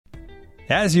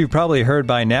As you've probably heard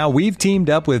by now, we've teamed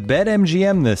up with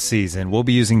BetMGM this season. We'll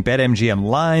be using BetMGM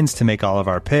lines to make all of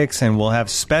our picks, and we'll have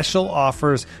special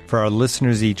offers for our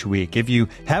listeners each week. If you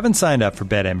haven't signed up for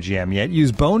BetMGM yet,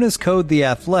 use bonus code The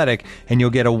Athletic, and you'll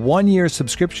get a 1-year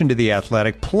subscription to The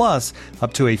Athletic, plus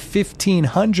up to a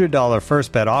 $1,500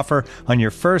 first bet offer on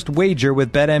your first wager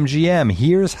with BetMGM.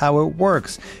 Here's how it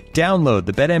works. Download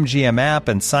the BetMGM app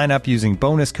and sign up using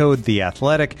bonus code The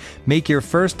Athletic. Make your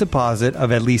first deposit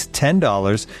of at least $10.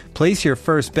 Place your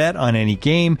first bet on any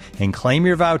game and claim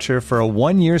your voucher for a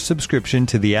 1-year subscription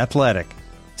to The Athletic.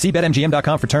 See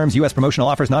BetMGM.com for terms. U.S. promotional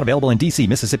offers not available in D.C.,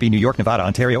 Mississippi, New York, Nevada,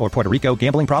 Ontario, or Puerto Rico.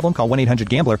 Gambling problem? Call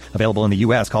 1-800-GAMBLER. Available in the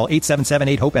U.S. Call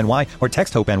 877-8-HOPE-NY or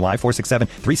text HOPE-NY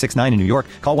 467-369 in New York.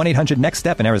 Call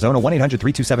 1-800-NEXT-STEP in Arizona.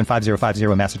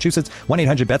 1-800-327-5050 in Massachusetts.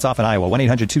 1-800-BETS-OFF in Iowa.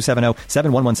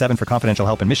 1-800-270-7117 for confidential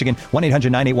help in Michigan.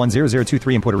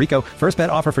 1-800-981-0023 in Puerto Rico. First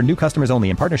bet offer for new customers only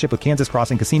in partnership with Kansas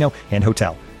Crossing Casino and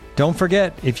Hotel. Don't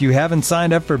forget, if you haven't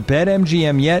signed up for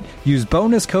BetMGM yet, use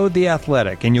bonus code The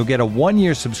Athletic, and you'll get a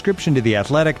 1-year subscription to The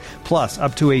Athletic, plus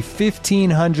up to a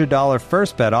 $1,500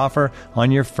 first bet offer on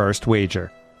your first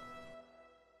wager.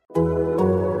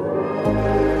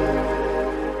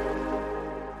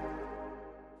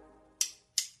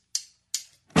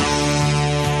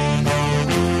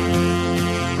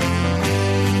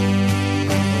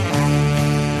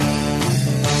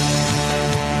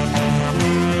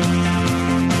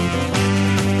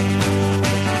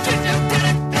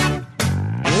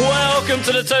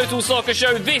 To the Total Soccer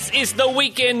Show. This is the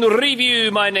Weekend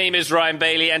Review. My name is Ryan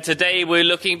Bailey, and today we're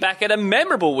looking back at a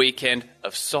memorable weekend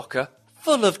of soccer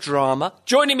full of drama.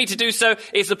 Joining me to do so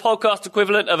is the podcast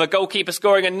equivalent of a goalkeeper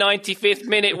scoring a 95th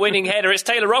minute winning header. It's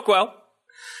Taylor Rockwell.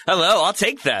 Hello, I'll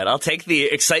take that. I'll take the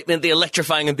excitement, the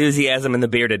electrifying enthusiasm, and the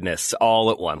beardedness all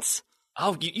at once.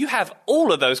 Oh, you have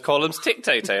all of those columns ticked,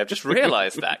 Tay. I've just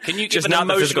realised that. Can you give just an not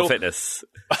emotional... the physical fitness.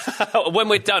 When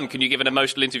we're done, can you give an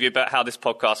emotional interview about how this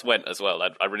podcast went as well?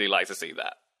 I'd really like to see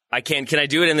that. I can. Can I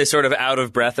do it in this sort of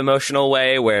out-of-breath emotional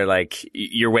way where, like,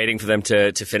 you're waiting for them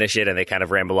to finish it and they kind of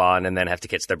ramble on and then have to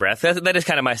catch their breath? That is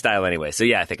kind of my style anyway. So,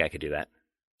 yeah, I think I could do that.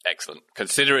 Excellent.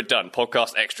 Consider it done.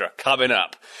 Podcast Extra coming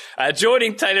up.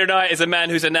 Joining Taylor and I is a man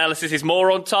whose analysis is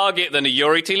more on target than a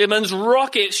Yuri Tielemans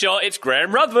rocket shot. It's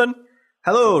Graham Ruthven.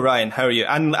 Hello, Ryan. How are you?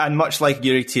 And much like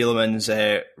Yuri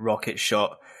Tielemans' rocket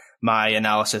shot, my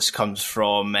analysis comes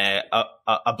from a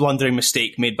blundering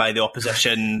mistake made by the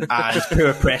opposition and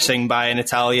poor pressing by an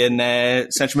Italian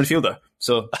central midfielder.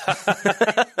 So,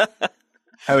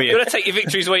 how are you? You've got to take your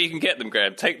victories where you can get them,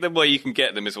 Graham. Take them where you can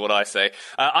get them is what I say.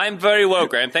 I'm very well,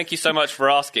 Graham. Thank you so much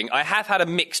for asking. I have had a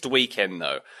mixed weekend,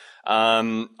 though.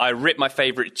 I ripped my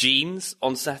favourite jeans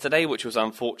on Saturday, which was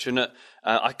unfortunate.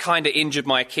 I kind of injured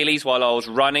my Achilles while I was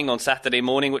running on Saturday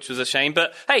morning, which was a shame.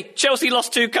 But hey, Chelsea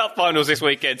lost 2 cup finals this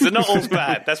weekend, so not all's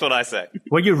bad. That's what I say.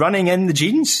 Were you running in the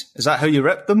jeans? Is that how you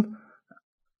ripped them?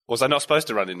 Was I not supposed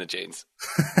to run in the jeans?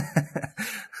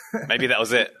 Maybe that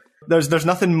was it. There's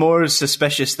nothing more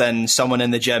suspicious than someone in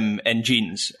the gym in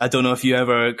jeans. I don't know if you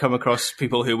ever come across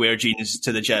people who wear jeans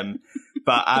to the gym,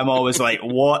 but I'm always like,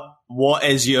 what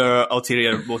is your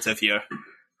ulterior motive here?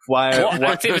 What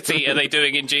activity are they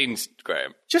doing in jeans,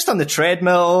 Graham? Just on the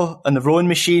treadmill, on the rowing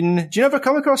machine. Do you ever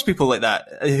come across people like that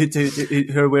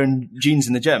who are wearing jeans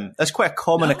in the gym? That's quite a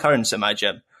common occurrence at my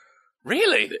gym.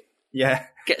 Really? Yeah.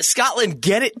 Scotland,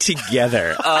 get it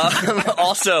together.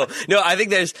 Also, no, I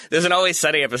think there's an Always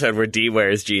Sunny episode where Dee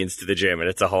wears jeans to the gym, and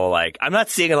it's a whole, like, I'm not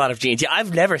seeing a lot of jeans. Yeah,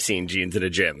 I've never seen jeans at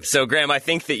a gym. So, Graham, I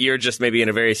think that you're just maybe in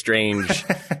a very strange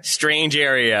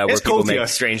area where people make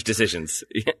strange decisions.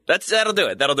 That'll do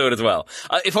it. That'll do it as well.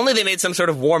 If only they made some sort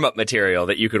of warm-up material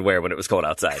that you could wear when it was cold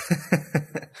outside.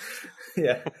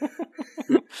 Yeah.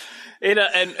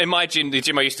 In my gym, the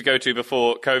gym I used to go to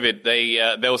before COVID,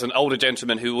 there was an older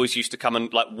gentleman who always used to come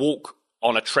and like walk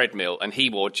on a treadmill, and he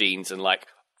wore jeans and like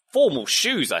formal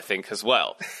shoes, I think, as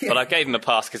well. But I gave him a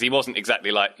pass because he wasn't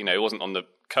exactly like, he wasn't on the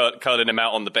curling him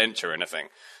out on the bench or anything.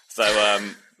 So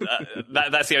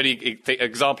that's the only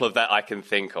example of that I can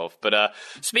think of. But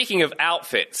speaking of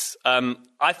outfits,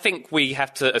 I think we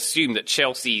have to assume that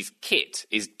Chelsea's kit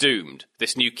is doomed.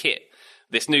 This new kit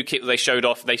that they showed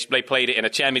off, they played it in a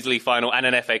Champions League final and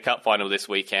an FA Cup final this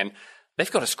weekend. They've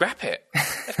got to scrap it.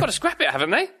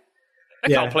 Haven't they?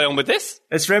 They can't play on with this.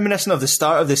 It's reminiscent of the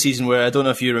start of the season where, I don't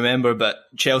know if you remember, but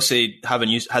Chelsea had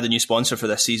a new sponsor for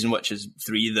this season, which is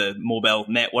 3, the mobile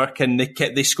network, and they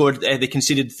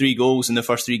conceded 3 goals in the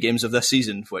first 3 games of this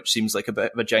season, which seems like a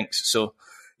bit of a jinx. So,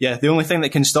 yeah, the only thing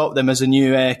that can stop them is a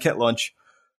new kit launch.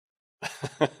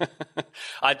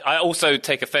 I also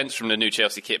take offence from the new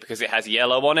Chelsea kit because it has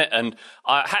yellow on it, and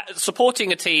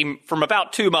supporting a team from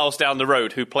about 2 miles down the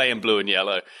road who play in blue and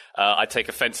yellow, I take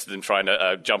offence to them trying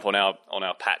to jump on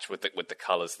our patch with the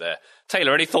colours there.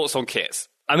 Taylor, any thoughts on kits?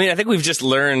 I mean, I think we've just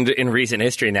learned in recent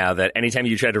history now that anytime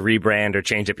you try to rebrand or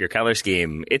change up your color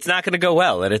scheme, it's not going to go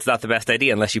well, and it's not the best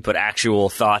idea unless you put actual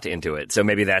thought into it. So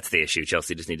maybe that's the issue.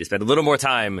 Chelsea just need to spend a little more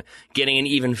time getting an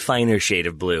even finer shade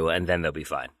of blue, and then they'll be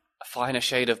fine. A finer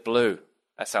shade of blue.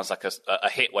 That sounds like a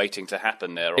hit waiting to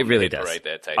happen there. It really does.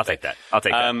 There, I'll take that.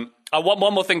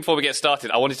 One more thing before we get started.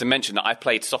 I wanted to mention that I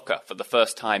played soccer for the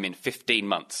first time in 15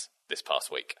 months this past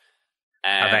week.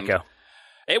 And how'd that go?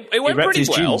 It went pretty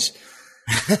well. Jeans.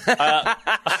 Yeah,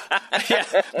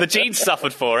 the jeans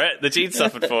suffered for it.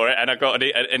 And I got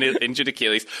an injured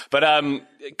Achilles. But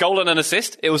goal and an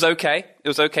assist, it was okay. It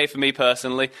was okay for me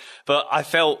personally. But I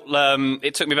felt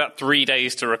it took me about 3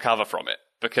 days to recover from it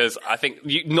because I think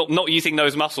not using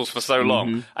those muscles for so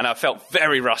long, and I felt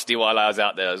very rusty while I was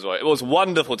out there as well. It was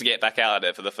wonderful to get back out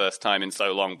there for the first time in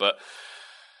so long, but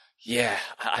yeah,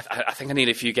 I think I need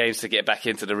a few games to get back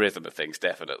into the rhythm of things,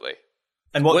 definitely.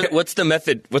 And what's the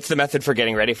method? What's the method for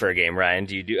getting ready for a game, Ryan?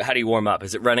 How do you warm up?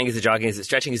 Is it running? Is it jogging? Is it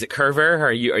stretching? Is it curver?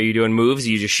 Are you doing moves? Are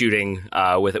you just shooting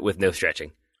with no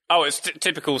stretching? Oh, it's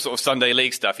typical sort of Sunday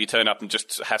league stuff. You turn up and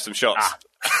just have some shots.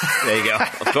 There you go.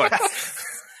 Of course.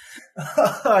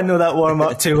 I know that warm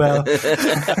up too well.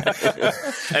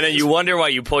 And then you wonder why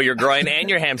you pull your groin and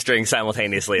your hamstring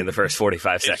simultaneously in the first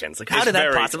 45 seconds. Like, how did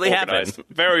that possibly happen?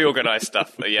 Very organized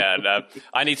stuff. Yeah, and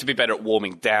I need to be better at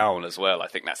warming down as well. I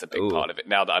think that's a big part of it.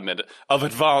 Now that I'm of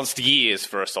advanced years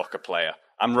for a soccer player,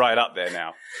 I'm right up there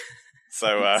now.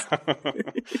 So,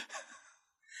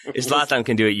 if Zlatan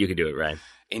can do it, you can do it, Ryan.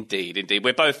 Indeed.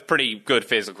 We're both pretty good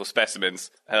physical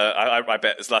specimens. I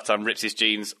bet Zlatan rips his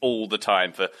jeans all the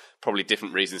time for probably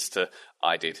different reasons to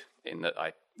I did, in that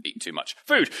I eat too much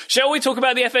food. Shall we talk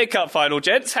about the FA Cup final,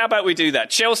 gents? How about we do that?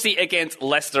 Chelsea against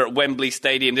Leicester at Wembley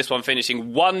Stadium. This one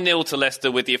finishing 1-0 to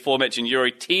Leicester with the aforementioned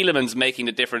Youri Tielemans making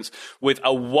the difference with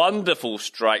a wonderful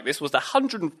strike. This was the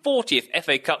 140th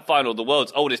FA Cup final, the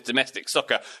world's oldest domestic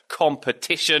soccer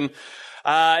competition.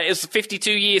 It was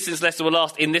 52 years since Leicester were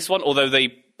last in this one, although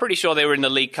pretty sure they were in the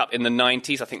League Cup in the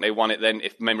 90s. I think they won it then,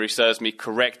 if memory serves me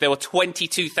correct. There were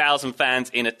 22,000 fans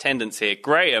in attendance here.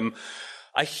 Graham,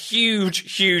 a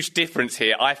huge difference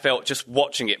here. I felt just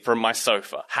watching it from my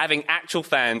sofa, having actual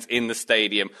fans in the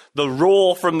stadium, the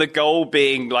roar from the goal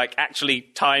being like actually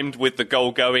timed with the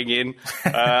goal going in,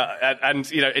 and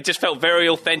you know, it just felt very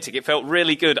authentic. It felt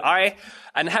really good.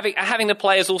 And having the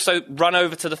players also run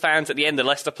over to the fans at the end, the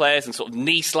Leicester players, and sort of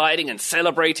knee sliding and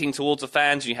celebrating towards the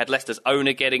fans. You had Leicester's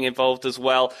owner getting involved as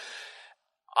well.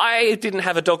 I didn't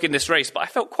have a dog in this race, but I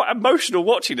felt quite emotional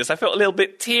watching this. I felt a little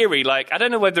bit teary. Like, I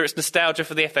don't know whether it's nostalgia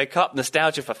for the FA Cup,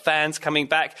 nostalgia for fans coming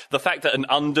back, the fact that an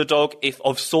underdog, if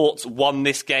of sorts, won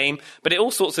this game. But it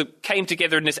all sorts of came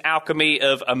together in this alchemy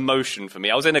of emotion for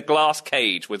me. I was in a glass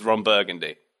cage with Ron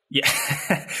Burgundy. Yeah,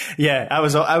 yeah. I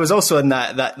was also in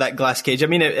that glass cage. I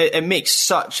mean, it makes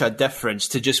such a difference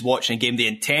to just watching a game. The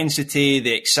intensity,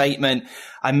 the excitement.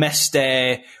 I missed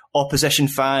opposition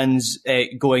fans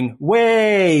going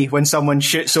way when someone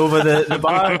shoots over the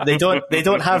bar. They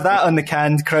don't have that on the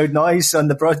canned crowd noise on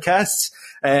the broadcasts.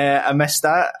 I missed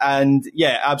that, and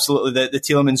yeah, absolutely. The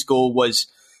Tielemans goal was.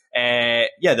 There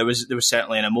was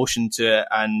certainly an emotion to it,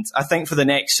 and I think for the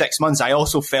next 6 months, I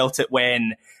also felt it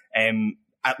when.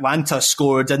 Atlanta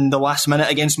scored in the last minute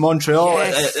against Montreal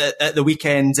at the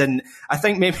weekend, and I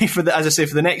think maybe for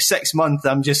the next 6 months,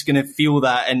 I'm just going to feel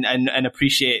that and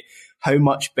appreciate how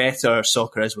much better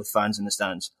soccer is with fans in the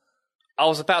stands. I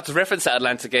was about to reference that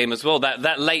Atlanta game as well.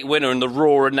 That late winner and the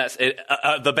roar and that's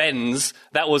the bends.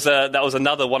 That was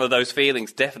another one of those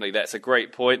feelings. Definitely, that's a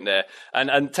great point there.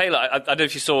 And Taylor, I don't know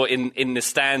if you saw in the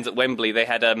stands at Wembley, they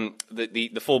had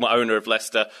the former owner of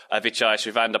Leicester, Vichai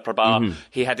Srivandar-Prabha. Mm-hmm.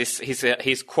 He had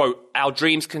his quote: "Our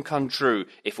dreams can come true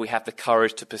if we have the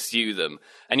courage to pursue them."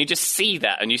 And you just see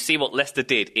that, and you see what Leicester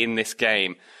did in this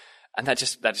game, and that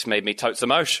just made me totes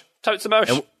emotion.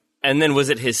 And then was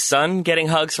it his son getting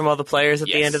hugs from all the players at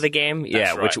the end of the game?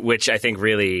 Yeah, right. which I think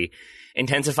really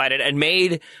intensified it and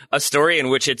made a story in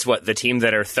which it's the team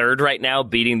that are third right now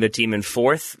beating the team in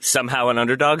fourth, somehow an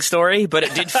underdog story, but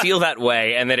it did feel that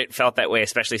way, and that it felt that way,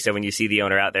 especially so when you see the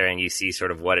owner out there and you see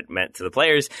sort of what it meant to the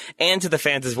players and to the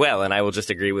fans as well. And I will just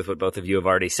agree with what both of you have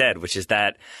already said, which is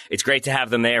that it's great to have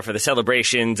them there for the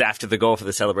celebrations after the goal, for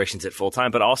the celebrations at full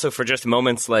time, but also for just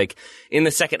moments like in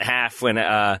the second half when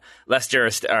Leicester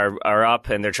are up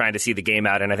and they're trying to see the game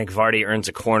out, and I think Vardy earns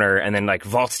a corner and then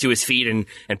vaults to his feet and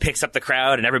picks up the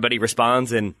crowd and everybody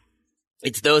responds, and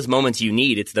it's those moments you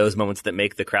need. It's those moments that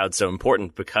make the crowd so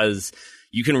important because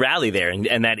you can rally there,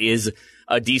 and that is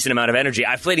a decent amount of energy.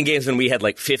 I've played in games when we had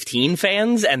like 15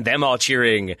 fans, and them all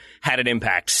cheering had an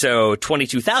impact. So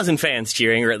 22,000 fans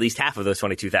cheering, or at least half of those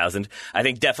 22,000, I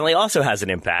think definitely also has an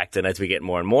impact. And as we get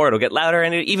more and more, it'll get louder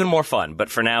and even more fun. But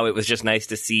for now, it was just nice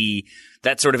to see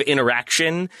that sort of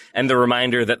interaction and the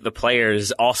reminder that the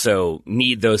players also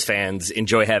need those fans,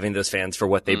 enjoy having those fans for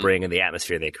what they bring and the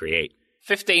atmosphere they create.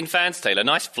 15 fans, Taylor.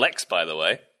 Nice flex, by the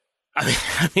way. I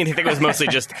think it was mostly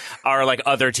just our like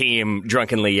other team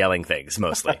drunkenly yelling things,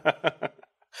 mostly.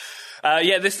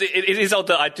 It is odd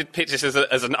that I did pitch this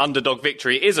as an underdog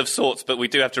victory. It is of sorts, but we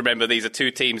do have to remember these are two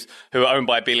teams who are owned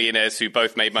by billionaires who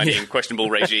both made money in questionable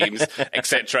regimes,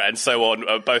 etc., and so on.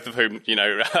 Both of whom,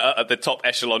 are at the top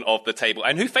echelon of the table,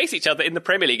 and who face each other in the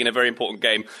Premier League in a very important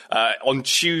game on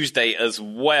Tuesday as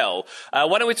well.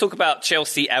 Why don't we talk about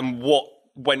Chelsea and what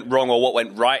went wrong or what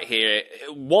went right here?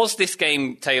 Was this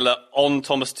game, Taylor, on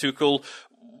Thomas Tuchel?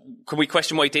 Can we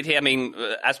question what he did here? I mean,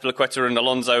 Azpilicueta and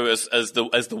Alonso as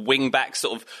the wing back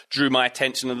sort of drew my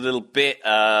attention a little bit.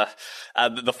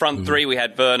 The front three, we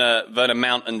had Werner,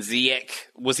 Mount, and Ziyech.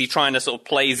 Was he trying to sort of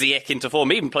play Ziyech into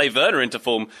form, even play Werner into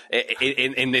form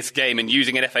in this game, and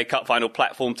using an FA Cup final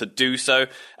platform to do so?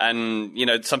 And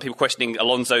some people questioning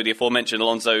Alonso, the aforementioned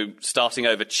Alonso, starting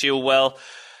over Chilwell.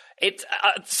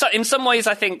 So in some ways,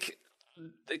 I think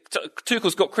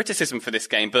Tuchel's got criticism for this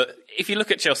game, but if you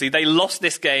look at Chelsea, they lost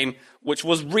this game, which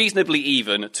was reasonably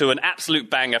even, to an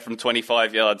absolute banger from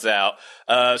 25 yards out.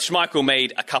 Schmeichel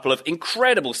made a couple of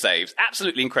incredible saves,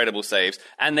 absolutely incredible saves,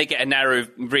 and they get a narrow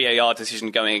VAR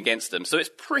decision going against them. So it's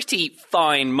pretty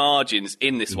fine margins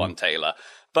in this one, Taylor.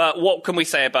 But what can we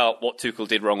say about what Tuchel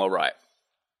did wrong or right?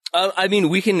 I mean,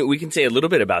 we can say a little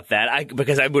bit about that,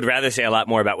 because I would rather say a lot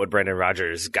more about what Brendan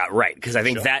Rodgers got right, because I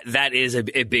think that is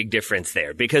a big difference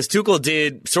there. Because Tuchel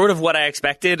did sort of what I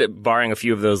expected, barring a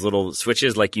few of those little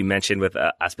switches, like you mentioned, with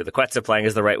Azpilicueta playing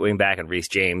as the right wing back and Reece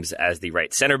James as the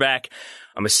right center back.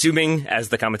 I'm assuming, as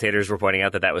the commentators were pointing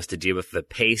out, that was to deal with the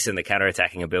pace and the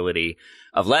counterattacking ability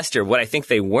of Leicester. What I think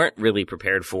they weren't really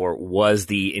prepared for was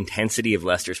the intensity of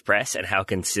Leicester's press and how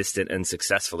consistent and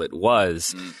successful it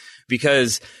was.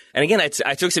 Because, and again,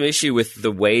 I took some issue with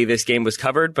the way this game was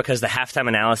covered, because the halftime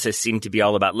analysis seemed to be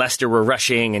all about Leicester were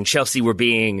rushing and Chelsea were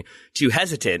being too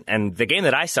hesitant. And the game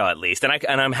that I saw, at least, and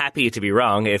I'm happy to be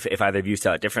wrong if either of you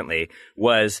saw it differently,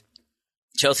 was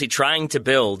Chelsea trying to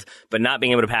build but not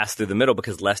being able to pass through the middle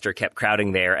because Leicester kept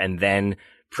crowding there and then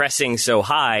pressing so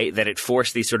high that it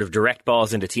forced these sort of direct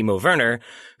balls into Timo Werner,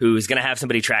 who's going to have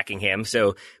somebody tracking him.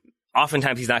 So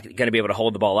oftentimes he's not going to be able to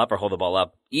hold the ball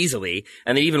up easily.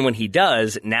 And then even when he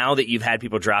does, now that you've had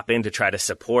people drop in to try to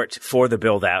support for the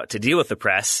build out to deal with the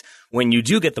press, when you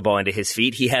do get the ball into his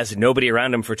feet, he has nobody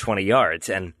around him for 20 yards.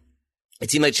 And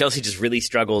it seemed like Chelsea just really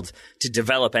struggled to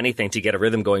develop anything to get a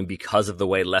rhythm going because of the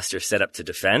way Leicester set up to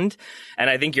defend. And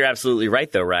I think you're absolutely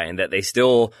right, though, Ryan, that they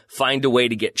still find a way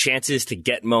to get chances, to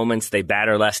get moments. They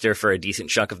batter Leicester for a decent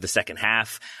chunk of the second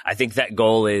half. I think that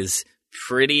goal is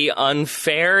pretty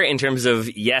unfair in terms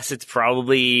of, yes, it's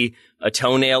probably a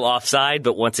toenail offside,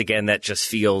 but once again, that just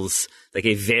feels like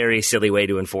a very silly way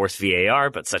to enforce VAR,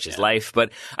 but such is life.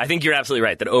 But I think you're absolutely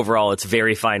right that overall it's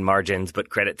very fine margins, but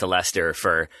credit to Leicester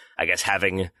for, I guess,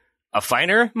 having a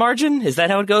finer margin. Is that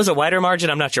how it goes? A wider margin?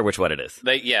 I'm not sure which one it is.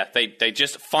 They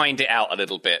just find it out a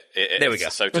little bit. There we go.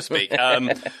 So to speak.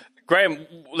 Graham,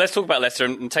 let's talk about Leicester.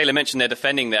 And Taylor mentioned they're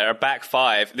defending there, a back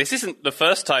five. This isn't the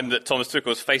first time that Thomas Tuchel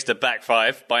has faced a back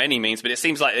five by any means, but it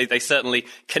seems like they certainly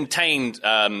contained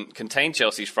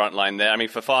Chelsea's front line there. I mean,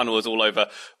 Fofana was all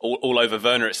over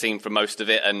Werner, it seemed, for most of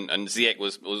it, and Ziyech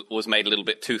was made a little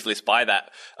bit toothless by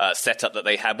that setup that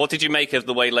they had. What did you make of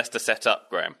the way Leicester set up,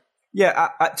 Graham? Yeah,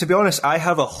 to be honest, I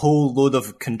have a whole load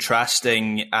of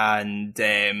contrasting and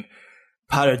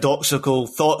paradoxical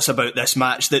thoughts about this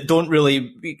match that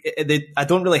I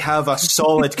don't really have a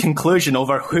solid conclusion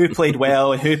over who played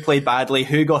well and who played badly,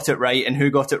 who got it right and who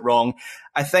got it wrong.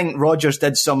 I think Rodgers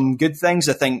did some good things.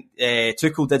 I think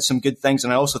Tuchel did some good things,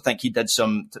 and I also think he did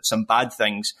some bad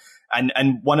things.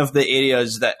 And one of the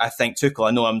areas that I think Tuchel,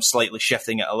 I know I'm slightly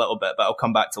shifting it a little bit, but I'll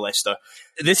come back to Leicester.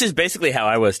 This is basically how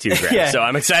I was too, Graham. Yeah. So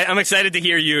I'm excited to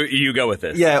hear you go with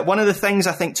this. Yeah, one of the things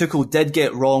I think Tuchel did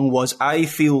get wrong was I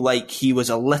feel like he was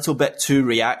a little bit too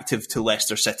reactive to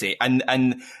Leicester City.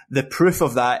 And the proof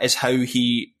of that is how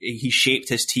he shaped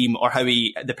his team, or how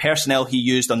the personnel he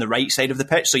used on the right side of the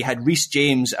pitch. So he had Reece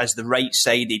James as the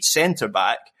right-sided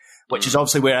centre-back, which is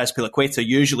obviously where Azpilicueta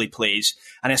usually plays,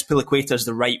 and Azpilicueta is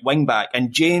the right wing back.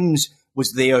 And James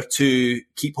was there to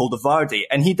keep hold of Vardy.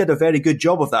 And he did a very good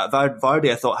job of that.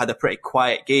 Vardy, I thought, had a pretty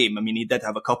quiet game. I mean, he did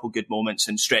have a couple good moments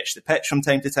and stretched the pitch from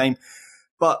time to time.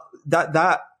 But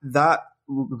that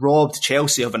robbed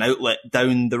Chelsea of an outlet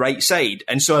down the right side.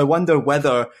 And so I wonder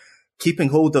whether keeping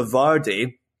hold of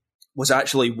Vardy was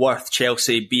actually worth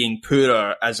Chelsea being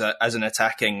poorer as an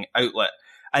attacking outlet.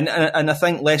 And I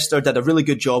think Leicester did a really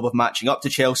good job of matching up to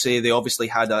Chelsea. They obviously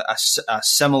had a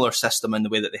similar system in the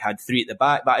way that they had three at the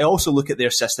back. But I also look at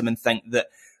their system and think that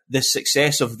the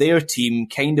success of their team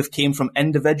kind of came from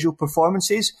individual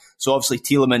performances. So obviously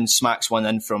Tielemans smacks one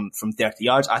in from 30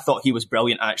 yards. I thought he was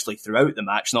brilliant actually throughout the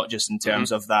match, not just in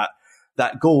terms of that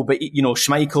goal. But, you know,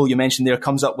 Schmeichel, you mentioned there,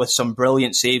 comes up with some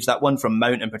brilliant saves. That one from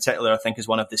Mount in particular, I think, is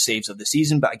one of the saves of the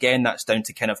season. But again, that's down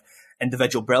to kind of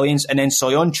individual brilliance. And then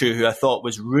Soyuncu, who I thought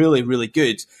was really, really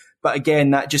good. But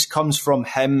again, that just comes from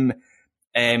him.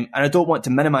 And I don't want to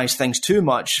minimise things too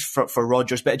much for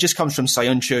Rodgers, but it just comes from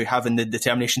Soyuncu having the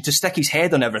determination to stick his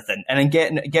head on everything and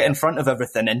then get in front of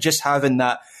everything, and just having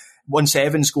that, once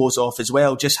Evans goes off as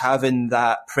well, just having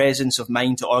that presence of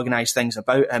mind to organise things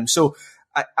about him. So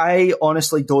I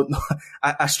honestly don't know.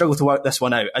 I struggle to work this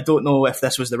one out. I don't know if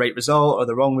this was the right result or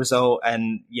the wrong result.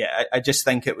 And yeah, I just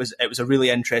think it was a really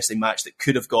interesting match that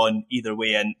could have gone either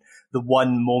way. And the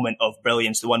one moment of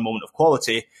brilliance, the one moment of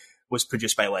quality was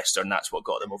produced by Leicester, and that's what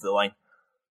got them over the line.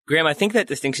 Graham, I think that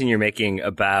distinction you're making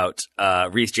about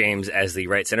Reece James as the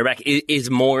right center back is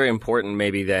more important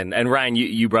maybe than, and Ryan,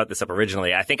 you brought this up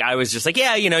originally. I think I was just like,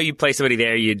 yeah, you know, you play somebody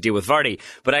there, you deal with Vardy.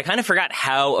 But I kind of forgot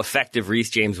how effective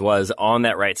Reece James was on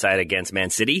that right side against Man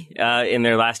City in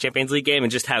their last Champions League game,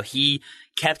 and just how he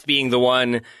kept being the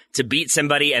one to beat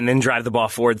somebody and then drive the ball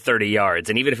forward 30 yards.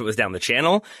 And even if it was down the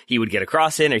channel, he would get a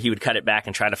cross in or he would cut it back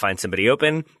and try to find somebody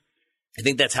open. I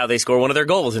think that's how they score one of their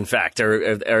goals, in fact, or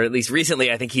at least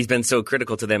recently. I think he's been so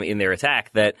critical to them in their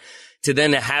attack that to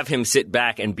then have him sit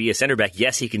back and be a center back,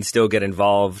 yes, he can still get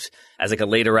involved as like a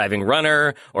late arriving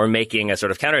runner or making a sort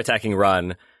of counterattacking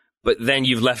run, but then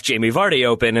you've left Jamie Vardy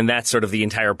open, and that's sort of the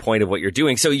entire point of what you're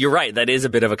doing. So you're right, that is a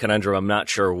bit of a conundrum. I'm not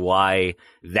sure why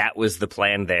that was the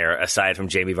plan there, aside from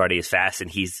Jamie Vardy is fast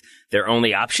and he's their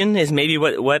only option, is maybe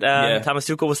what Thomas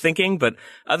Tuchel was thinking. But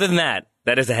other than that,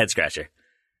 that is a head scratcher.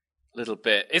 Little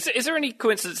bit. Is there any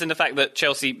coincidence in the fact that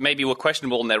Chelsea maybe were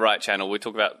questionable on their right channel? We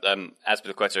talk about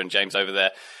Azpilicueta and James over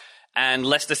there, and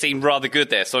Leicester seemed rather good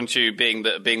there. Soyuncu being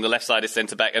the left-sided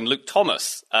centre back, and Luke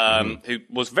Thomas, who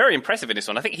was very impressive in this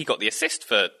one. I think he got the assist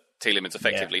for Tielemans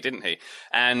effectively, didn't he?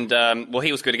 And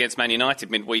he was good against Man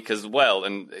United midweek as well,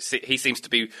 and he seems to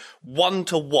be one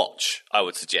to watch, I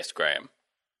would suggest, Graham.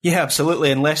 Yeah,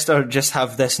 absolutely. And Leicester just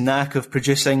have this knack of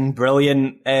producing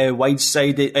brilliant wide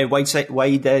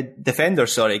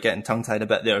defenders. Sorry, getting tongue-tied a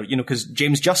bit there. You know, because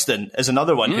James Justin is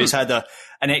another one who's had an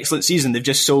excellent season. They've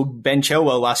just sold Ben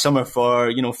Chilwell last summer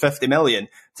for, 50 million.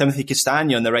 Timothy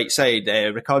Castagne on the right side.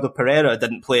 Ricardo Pereira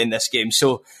didn't play in this game.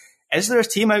 So is there a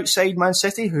team outside Man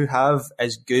City who have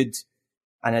as good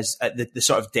and as the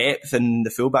sort of depth in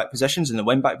the fullback positions and the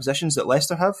wing-back positions that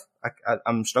Leicester have?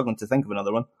 I'm struggling to think of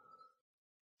another one.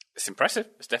 It's impressive.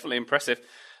 It's definitely impressive.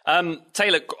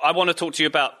 Taylor, I want to talk to you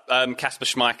about Kasper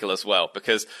Schmeichel as well,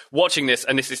 because watching this,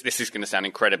 and this is going to sound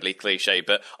incredibly cliche,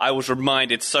 but I was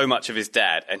reminded so much of his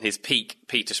dad and his peak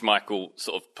Peter Schmeichel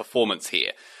sort of performance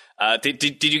here.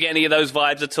 Did you get any of those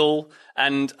vibes at all?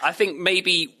 And I think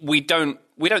maybe we don't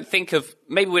think of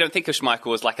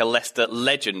Schmeichel as like a Leicester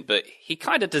legend, but he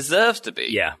kind of deserves to be.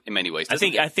 Yeah, in many ways. I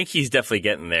think he's definitely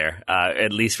getting there.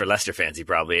 At least for Leicester fans, he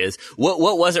probably is. What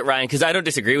was it, Ryan? Because I don't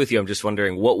disagree with you. I'm just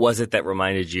wondering, what was it that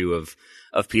reminded you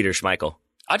of Peter Schmeichel?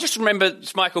 I just remember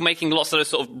Schmeichel making lots of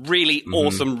sort of really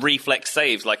awesome reflex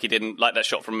saves, like he didn't like that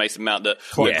shot from Mason Mount that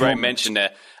Graham mentioned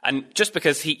there, and just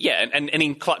because and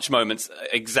in clutch moments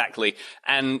exactly,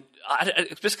 and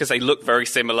just because they look very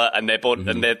similar and their body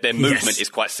and their movement is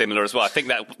quite similar as well. I think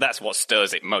that's what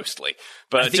stirs it mostly.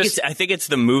 But I think it's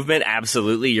the movement.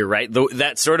 Absolutely, you're right.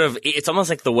 That sort of, it's almost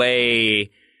like the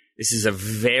way. This is a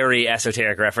very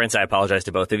esoteric reference. I apologize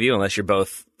to both of you, unless you're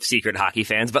both secret hockey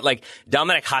fans. But like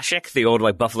Dominik Hasek, the old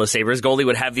like Buffalo Sabres goalie,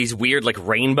 would have these weird like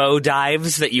rainbow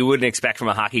dives that you wouldn't expect from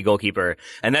a hockey goalkeeper.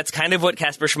 And that's kind of what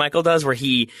Kasper Schmeichel does, where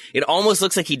it almost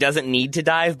looks like he doesn't need to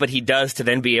dive, but he does to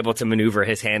then be able to maneuver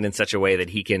his hand in such a way that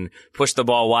he can push the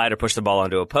ball wide or push the ball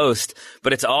onto a post.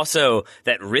 But it's also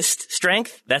that wrist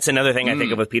strength. That's another thing I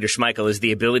think of with Peter Schmeichel, is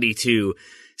the ability to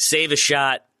save a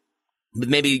shot with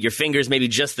maybe your fingers, maybe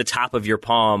just the top of your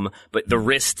palm, but the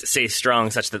wrist stays strong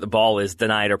such that the ball is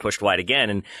denied or pushed wide again.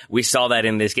 And we saw that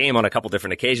in this game on a couple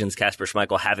different occasions, Kasper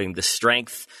Schmeichel having the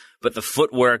strength but the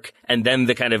footwork and then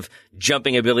the kind of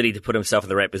jumping ability to put himself in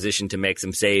the right position to make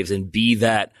some saves and be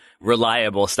that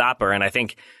reliable stopper. And I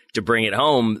think to bring it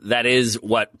home, that is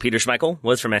what Peter Schmeichel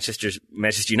was for Manchester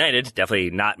United. Definitely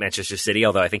not Manchester City,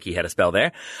 although I think he had a spell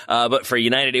there. But for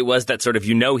United, it was that sort of,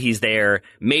 he's there.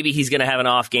 Maybe he's going to have an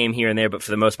off game here and there, but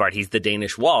for the most part, he's the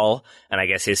Danish Wall. And I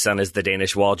guess his son is the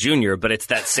Danish Wall Jr. But it's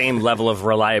that same level of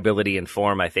reliability and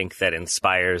form, I think, that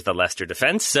inspires the Leicester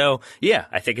defense. So, yeah,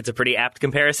 I think it's a pretty apt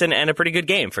comparison and a pretty good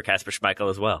game for Kasper Schmeichel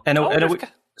as well.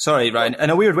 Sorry, Ryan. In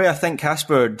a weird way, I think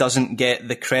Kasper doesn't get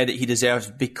the credit he deserves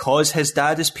because his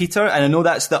dad is Peter, and I know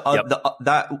that's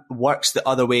that works the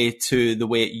other way to the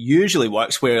way it usually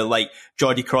works, where like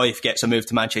Jordi Cruyff gets a move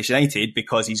to Manchester United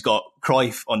because he's got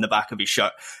Cruyff on the back of his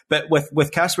shirt. But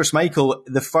with Kasper Schmeichel,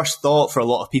 the first thought for a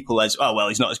lot of people is, oh well,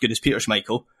 he's not as good as Peter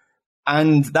Schmeichel,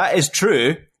 and that is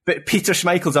true. But Peter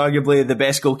Schmeichel's arguably the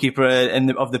best goalkeeper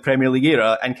of the Premier League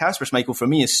era, and Kasper Schmeichel for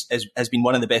me has been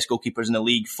one of the best goalkeepers in the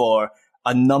league for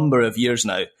a number of years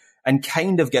now, and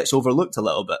kind of gets overlooked a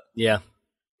little bit. Yeah.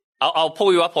 I'll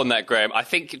pull you up on that, Graham. I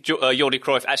think Jordi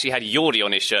Cruyff actually had Jordi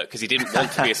on his shirt because he didn't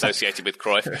want to be associated with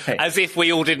Cruyff, right. As if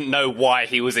we all didn't know why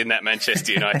he was in that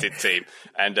Manchester United team.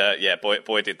 And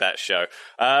boy did that show.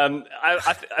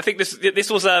 I think this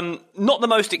was not the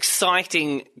most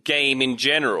exciting game in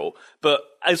general, but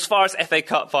as far as FA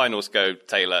Cup finals go,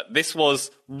 Taylor, this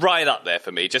was right up there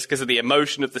for me, just because of the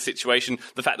emotion of the situation,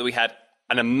 the fact that we had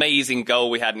an amazing goal.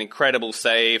 We had an incredible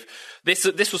save. This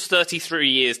was 33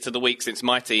 years to the week since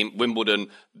my team, Wimbledon,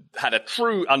 had a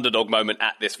true underdog moment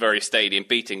at this very stadium,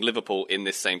 beating Liverpool in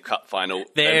this same cup final.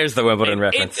 There's the Wimbledon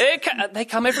reference. They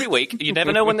come every week. You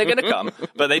never know when they're going to come,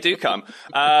 but they do come.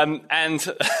 And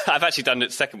I've actually done the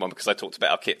second one because I talked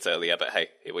about our kits earlier, but hey,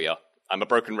 here we are. I'm a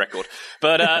broken record.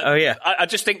 But oh, yeah. I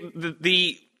just think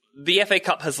the FA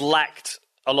Cup has lacked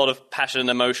a lot of passion and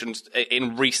emotions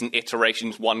in recent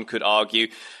iterations, one could argue.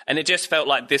 And it just felt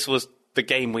like this was the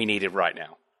game we needed right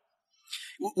now.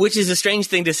 Which is a strange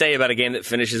thing to say about a game that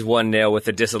finishes 1-0 with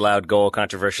a disallowed goal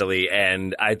controversially.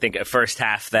 And I think at first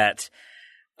half that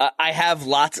I have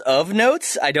lots of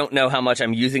notes. I don't know how much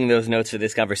I'm using those notes for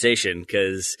this conversation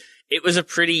because it was a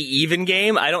pretty even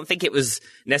game. I don't think it was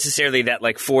necessarily that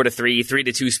like 4-3,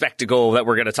 3-2 spectacle that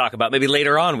we're going to talk about maybe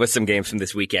later on with some games from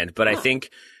this weekend. But I think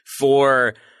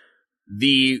for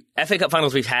the FA Cup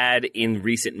finals we've had in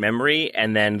recent memory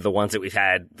and then the ones that we've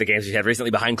had, the games we've had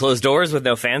recently behind closed doors with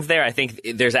no fans there, I think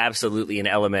there's absolutely an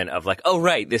element of like, oh,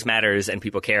 right, this matters and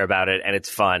people care about it and it's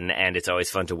fun and it's always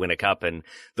fun to win a cup. And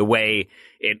the way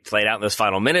it played out in those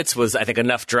final minutes was, I think,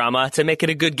 enough drama to make it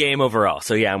a good game overall.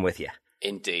 So yeah, I'm with you.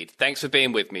 Indeed. Thanks for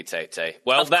being with me, Tay.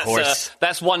 Well,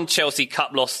 that's one Chelsea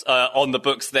Cup loss on the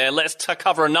books there. Let's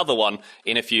cover another one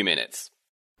in a few minutes.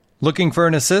 Looking for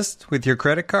an assist with your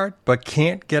credit card, but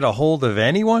can't get a hold of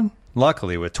anyone?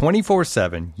 Luckily, with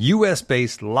 24/7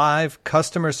 U.S.-based live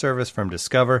customer service from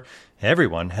Discover,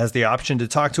 everyone has the option to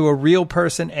talk to a real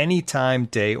person anytime,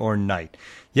 day or night.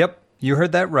 Yep, you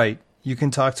heard that right. You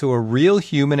can talk to a real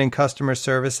human in customer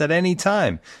service at any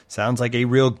time. Sounds like a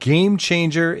real game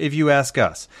changer if you ask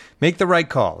us. Make the right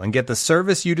call and get the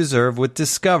service you deserve with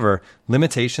Discover.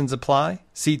 Limitations apply.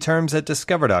 See terms at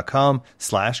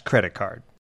discover.com/creditcard.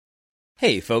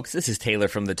 Hey folks, this is Taylor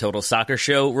from the Total Soccer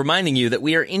Show, reminding you that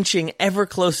we are inching ever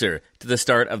closer to the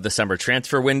start of the summer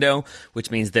transfer window,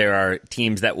 which means there are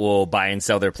teams that will buy and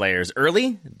sell their players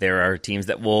early, there are teams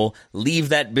that will leave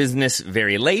that business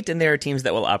very late, and there are teams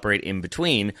that will operate in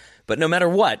between. But no matter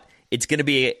what, it's going to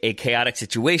be a chaotic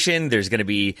situation. There's going to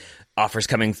be offers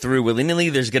coming through willy-nilly.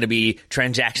 There's going to be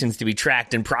transactions to be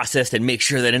tracked and processed and make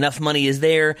sure that enough money is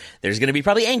there. There's going to be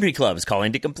probably angry clubs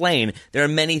calling to complain. There are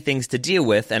many things to deal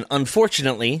with. And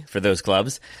unfortunately for those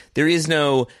clubs, there is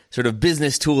no sort of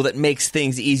business tool that makes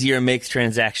things easier, makes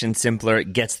transactions simpler,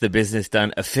 gets the business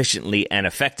done efficiently and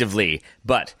effectively.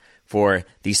 But for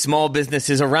the small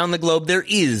businesses around the globe, there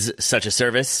is such a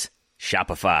service,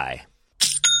 Shopify.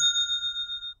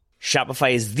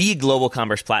 Shopify is the global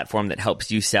commerce platform that helps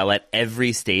you sell at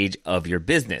every stage of your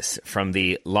business, from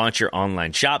the launch your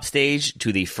online shop stage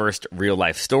to the first real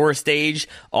life store stage,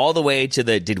 all the way to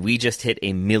the did we just hit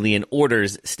 1 million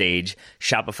orders stage.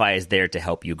 Shopify is there to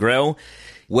help you grow.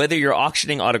 Whether you're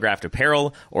auctioning autographed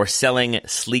apparel or selling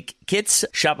sleek kits,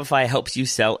 Shopify helps you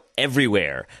sell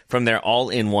everywhere. From their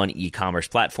all-in-one e-commerce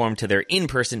platform to their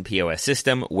in-person POS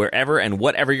system, wherever and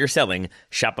whatever you're selling,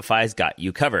 Shopify's got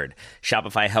you covered.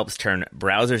 Shopify helps turn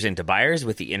browsers into buyers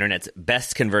with the internet's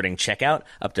best converting checkout,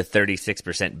 up to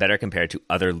 36% better compared to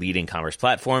other leading commerce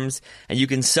platforms. And you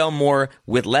can sell more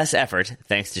with less effort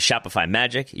thanks to Shopify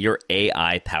Magic, your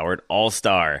AI-powered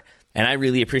all-star. And I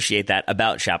really appreciate that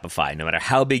about Shopify. No matter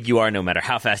how big you are, no matter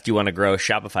how fast you want to grow,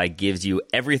 Shopify gives you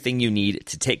everything you need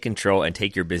to take control and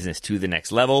take your business to the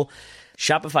next level.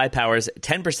 Shopify powers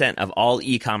 10% of all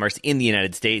e-commerce in the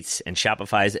United States, and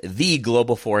Shopify's the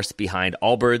global force behind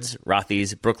Allbirds,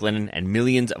 Rothy's, Brooklinen, and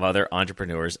millions of other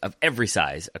entrepreneurs of every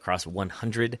size across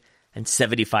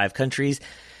 175 countries.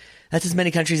 That's as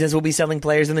many countries as will be selling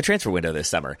players in the transfer window this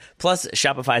summer. Plus,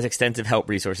 Shopify's extensive help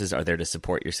resources are there to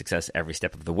support your success every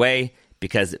step of the way,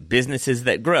 because businesses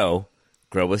that grow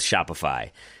with Shopify.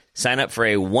 Sign up for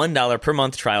a $1 per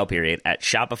month trial period at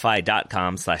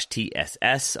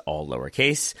shopify.com/TSS, all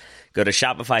lowercase. Go to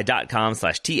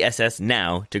shopify.com/TSS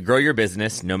now to grow your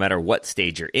business no matter what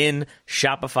stage you're in.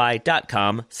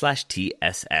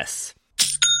 Shopify.com/TSS.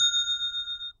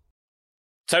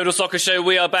 Total Soccer Show,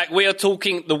 we are back. We are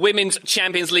talking the Women's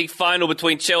Champions League final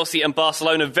between Chelsea and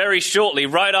Barcelona very shortly,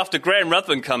 right after Graham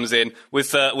Ruthven comes in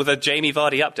with a Jamie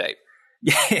Vardy update.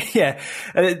 Yeah.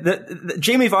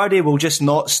 Jamie Vardy will just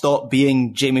not stop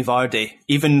being Jamie Vardy,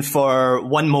 even for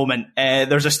one moment.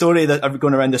 There's a story that I've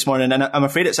gone around this morning, and I'm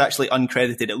afraid it's actually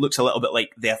uncredited. It looks a little bit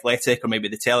like The Athletic or maybe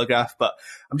The Telegraph, but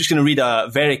I'm just going to read a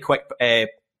very quick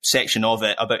section of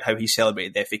it about how he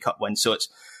celebrated the FA Cup win. So it's: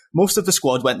 most of the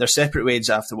squad went their separate ways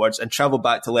afterwards and travelled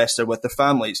back to Leicester with their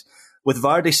families, with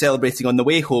Vardy celebrating on the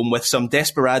way home with some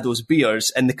Desperados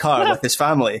beers in the car with his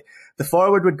family. The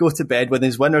forward would go to bed with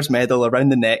his winner's medal around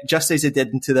the neck, just as he did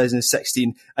in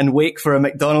 2016, and wake for a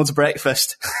McDonald's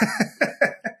breakfast.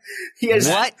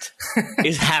 What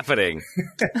is happening?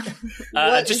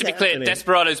 Just to be clear,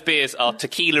 Desperados beers are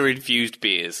tequila-infused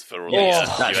beers for all the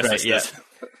US right, listeners. Yeah.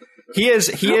 He is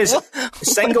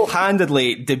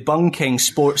single-handedly debunking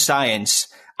sports science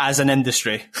as an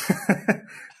industry.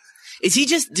 Does he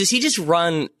just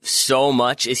run so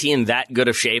much? Is he in that good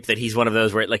of shape that he's one of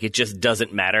those where it just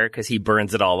doesn't matter because he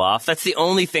burns it all off? That's the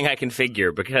only thing I can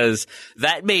figure, because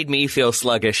that made me feel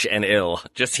sluggish and ill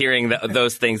just hearing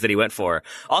those things that he went for.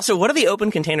 Also, what are the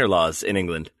open container laws in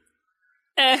England?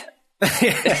 That's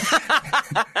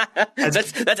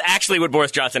actually what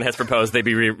Boris Johnson has proposed they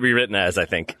be rewritten as, I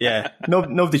think. Yeah.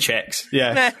 Nobody checks.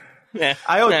 Yeah. The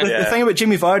thing about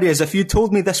Jamie Vardy is, if you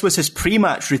told me this was his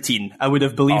pre-match routine, I would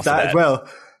have believed that as well.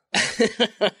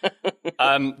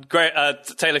 Great,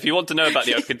 Taylor, if you want to know about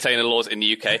the open container laws in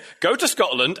the UK, go to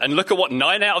Scotland and look at what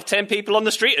 9 out of 10 people on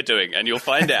the street are doing, and you'll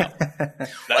find out.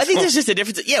 I think there's just a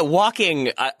difference. Yeah,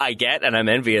 walking, I get, and I'm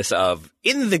envious of.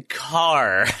 In the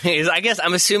car is, I guess,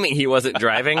 I'm assuming he wasn't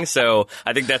driving, so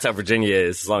I think that's how Virginia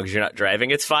is. As long as you're not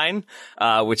driving, it's fine,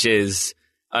 which is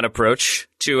an approach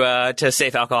to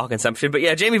safe alcohol consumption. But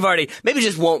yeah, Jamie Vardy maybe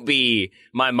just won't be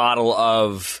my model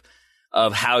of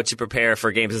how to prepare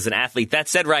for games as an athlete. That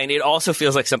said, Ryan, it also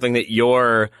feels like something that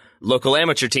your local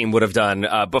amateur team would have done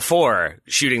before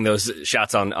shooting those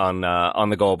shots on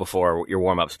the goal before your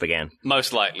warm-ups began.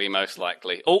 Most likely.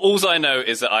 All I know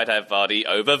is that I'd have Vardy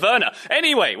over Werner.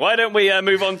 Anyway, why don't we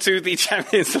move on to the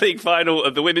Champions League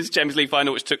final, the Women's Champions League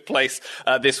final, which took place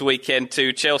this weekend,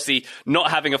 to Chelsea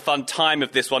not having a fun time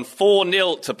of this one.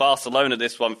 4-0 to Barcelona,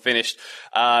 this one finished.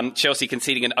 Chelsea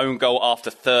conceding an own goal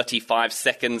after 35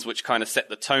 seconds, which kind of set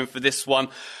the tone for this one.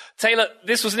 Taylor,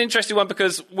 this was an interesting one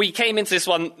because we came into this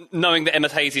one knowing that Emma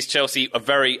Hayes' Chelsea a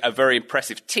very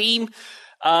impressive team.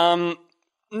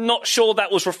 Not sure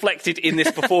that was reflected in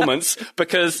this performance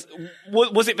because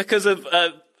was it because of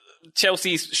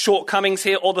Chelsea's shortcomings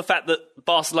here, or the fact that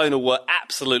Barcelona were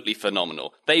absolutely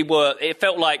phenomenal? It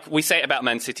felt like, we say it about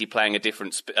Man City playing at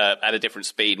a different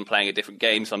speed and playing a different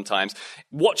game sometimes.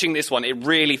 Watching this one, it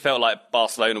really felt like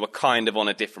Barcelona were kind of on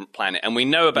a different planet. And we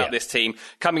know about this team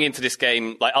coming into this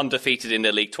game, like undefeated in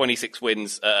the league, 26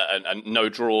 wins and no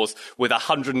draws, with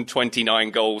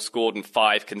 129 goals scored and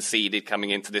 5 conceded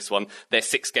coming into this one. They're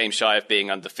 6 games shy of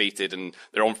being undefeated and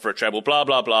they're on for a treble, blah,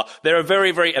 blah, blah. They're a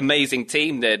very, very amazing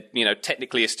team. They're,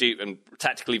 technically astute and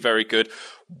tactically very good.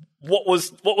 What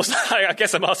was I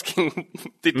guess I'm asking,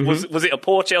 was it a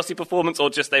poor Chelsea performance,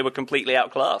 or just they were completely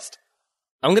outclassed?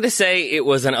 I'm going to say it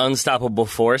was an unstoppable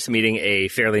force meeting a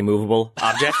fairly movable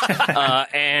object.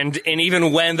 And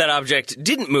even when that object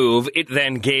didn't move, it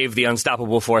then gave the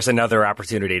unstoppable force another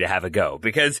opportunity to have a go.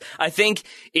 Because I think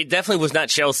it definitely was not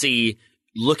Chelsea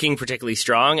looking particularly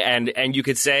strong, and you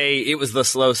could say it was the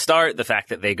slow start, the fact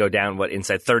that they go down,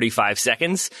 inside 35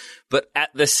 seconds. But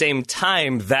at the same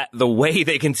time, that the way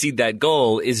they concede that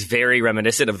goal is very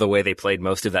reminiscent of the way they played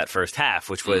most of that first half,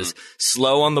 which was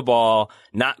slow on the ball,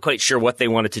 not quite sure what they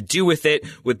wanted to do with it.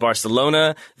 With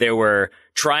Barcelona, there were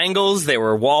triangles, there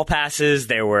were wall passes,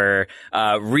 there were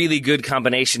really good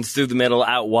combinations through the middle,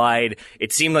 out wide.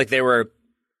 It seemed like they were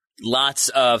lots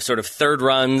of sort of third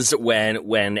runs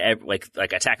when like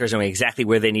attackers knowing exactly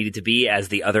where they needed to be as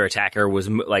the other attacker was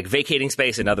like vacating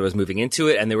space, another was moving into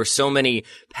it, and there were so many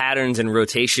patterns and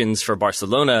rotations for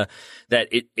Barcelona that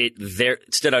it there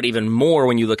stood out even more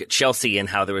when you look at Chelsea and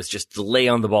how there was just delay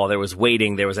on the ball, there was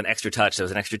waiting, there was an extra touch, there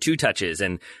was an extra 2 touches,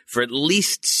 and for at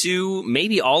least 2,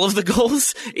 maybe all of the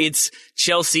goals, it's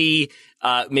Chelsea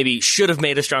maybe should have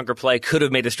made a stronger play, could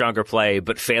have made a stronger play,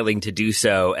 but failing to do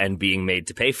so and being made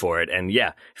to pay for it. And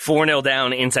yeah, 4-0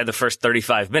 down inside the first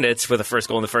 35 minutes for the first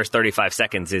goal in the first 35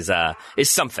 seconds is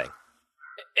something.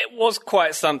 It was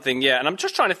quite something, yeah. And I'm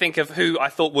just trying to think of who I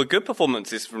thought were good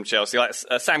performances from Chelsea. Like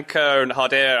Sam Kerr and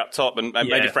Harder up top and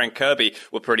maybe Frank Kirby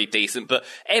were pretty decent. But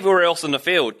everywhere else on the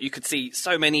field, you could see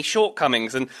so many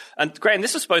shortcomings. And Graham,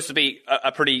 this was supposed to be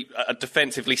a pretty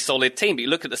defensively solid team. But you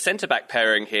look at the centre-back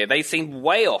pairing here, they seemed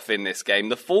way off in this game.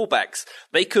 The fullbacks,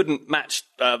 they couldn't match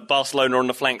Barcelona on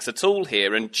the flanks at all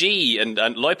here. And G and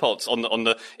Leupolz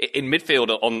in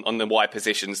midfield on the wide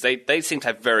positions, they seem to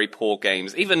have very poor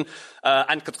games. Even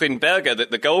Ann-Kathrin Berger,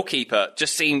 the goalkeeper,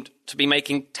 just seemed to be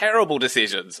making terrible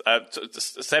decisions,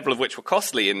 several of which were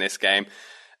costly in this game.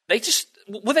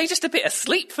 Were they just a bit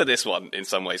asleep for this one in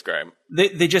some ways, Graham?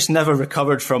 They just never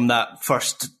recovered from that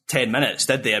first 10 minutes,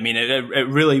 did they? I mean, it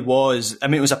really was. I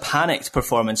mean, it was a panicked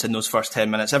performance in those first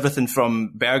 10 minutes. Everything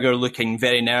from Berger looking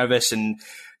very nervous and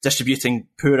distributing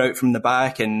poor out from the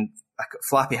back and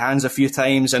flappy hands a few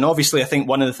times. And obviously, I think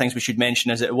one of the things we should mention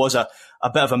is that it was a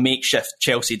bit of a makeshift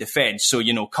Chelsea defence. So,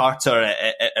 Carter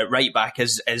at right back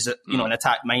is an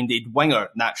attack-minded winger,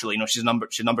 naturally. She's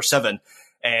number 7.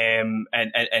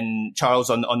 And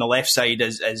Charles on the left side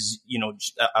is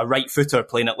a right footer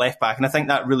playing at left back. And I think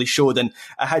that really showed. And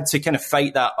I had to kind of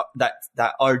fight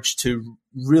that urge to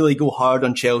really go hard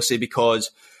on Chelsea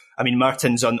because, I mean,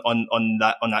 Mertens on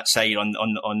that side,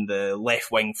 on the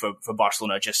left wing for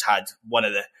Barcelona just had one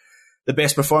of the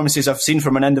best performances I've seen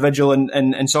from an individual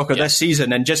in soccer this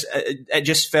season. And it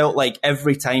just felt like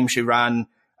every time she ran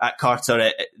at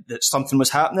Carter, that something was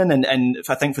happening. And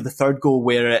I think for the third goal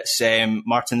where it's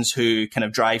Mertens who kind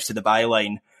of drives to the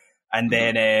byline, and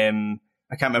then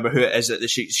I can't remember who it is that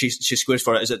she scores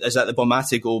for it. Is that the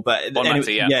Bonmati goal? But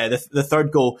Bonmati, anyway, the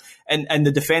third goal and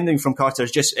the defending from Carter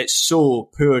is just, it's so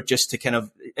poor. Just to kind of,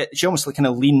 she almost kind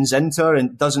of leans into her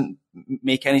and doesn't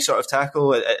make any sort of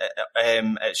tackle.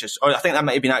 It's just, or I think that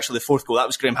might have been actually the fourth goal. That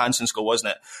was Graham Hansen's goal,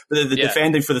 wasn't it? But the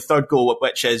defending for the third goal,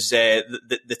 which is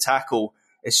the tackle,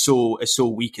 is so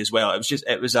weak as well.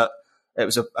 It was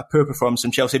a poor performance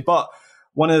from Chelsea, but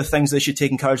one of the things they should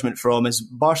take encouragement from is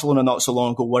Barcelona not so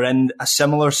long ago were in a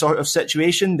similar sort of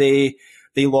situation. They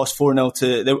lost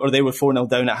 4-0 they were 4-0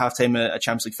 down at halftime in a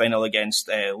Champions League final against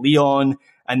Lyon,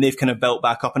 and they've kind of built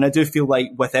back up. And I do feel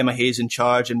like with Emma Hayes in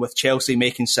charge and with Chelsea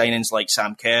making signings like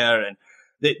Sam Kerr, and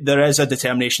there is a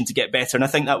determination to get better. And I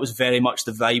think that was very much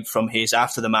the vibe from Hayes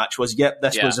after the match was,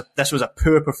 this was a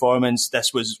poor performance.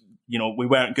 This was, we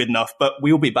weren't good enough, but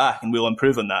we'll be back and we'll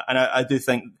improve on that. And I do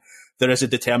think there is a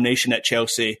determination at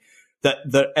Chelsea that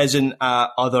there isn't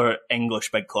other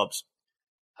English big clubs.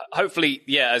 Hopefully,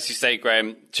 as you say,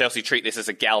 Graham, Chelsea treat this as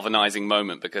a galvanising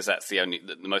moment because that's the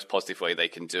most positive way they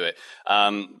can do it.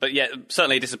 But yeah,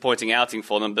 certainly a disappointing outing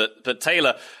for them. But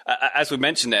Taylor, as we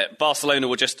mentioned there, Barcelona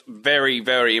were just very,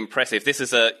 very impressive. This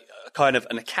is a kind of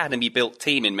an academy-built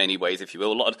team in many ways, if you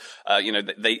will. A lot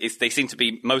of, they seem to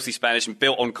be mostly Spanish and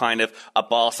built on kind of a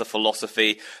Barca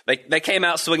philosophy. They came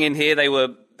out swinging here. They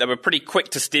were pretty quick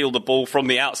to steal the ball from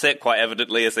the outset, quite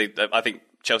evidently, I think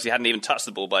Chelsea hadn't even touched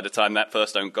the ball by the time that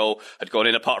first own goal had gone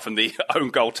in, apart from the own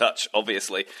goal touch,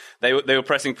 obviously. They were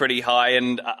pressing pretty high,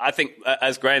 and I think,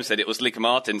 as Graham said, it was Lieke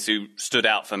Martens who stood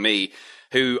out for me,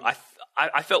 who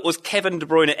I felt was Kevin De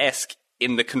Bruyne-esque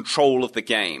in the control of the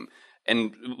game,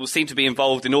 and seemed to be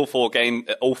involved in all four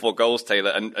goals, Taylor,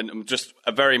 and just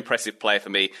a very impressive player for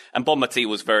me. And Bonmati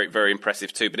was very, very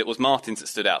impressive too, but it was Martins that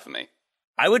stood out for me.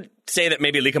 I would say that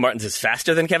maybe Lieke Martens is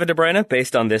faster than Kevin De Bruyne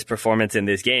based on this performance in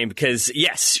this game because,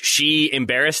 yes, she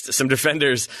embarrassed some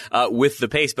defenders with the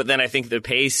pace, but then I think the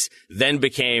pace then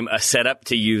became a setup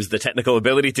to use the technical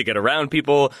ability to get around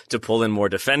people, to pull in more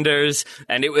defenders,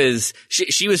 and it was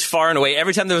she was far and away.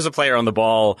 Every time there was a player on the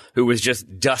ball who was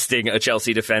just dusting a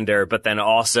Chelsea defender, but then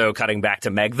also cutting back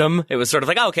to meg them, it was sort of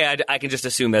like, okay, I can just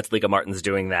assume that's Lieke Martens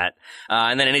doing that.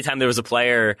 And then anytime there was a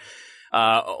player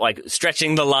like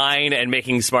stretching the line and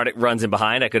making smart runs in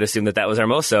behind, I could assume that was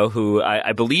Hermoso, who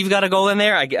I believe got a goal in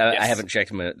there. Yes. I haven't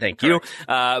checked him. Thank you.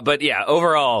 But yeah,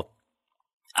 overall,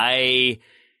 I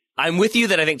I'm with you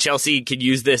that I think Chelsea could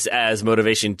use this as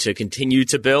motivation to continue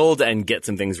to build and get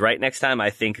some things right next time. I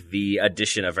think the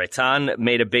addition of Reitan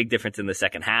made a big difference in the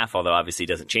second half, although obviously it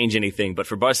doesn't change anything. But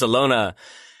for Barcelona,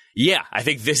 yeah, I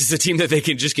think this is a team that they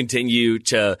can just continue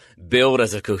to build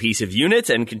as a cohesive unit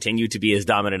and continue to be as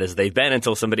dominant as they've been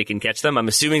until somebody can catch them. I'm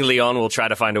assuming Lyon will try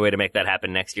to find a way to make that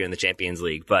happen next year in the Champions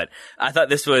League. But I thought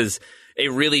this was a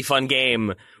really fun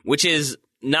game, which is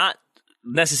not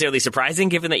necessarily surprising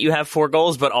given that you have 4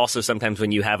 goals, but also sometimes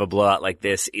when you have a blowout like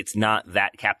this, it's not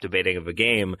that captivating of a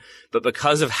game. But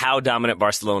because of how dominant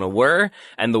Barcelona were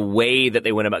and the way that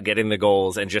they went about getting the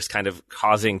goals and just kind of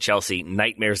causing Chelsea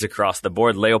nightmares across the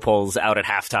board, Leopold's out at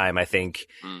halftime, I think.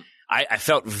 I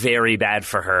felt very bad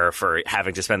for her for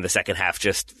having to spend the second half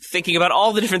just thinking about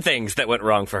all the different things that went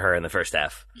wrong for her in the first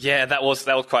half. Yeah, that was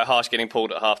quite harsh getting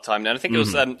pulled at halftime. And I think it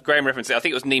was Graham referenced it. I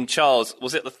think it was Niamh Charles.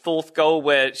 Was it the 4th goal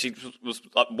where she was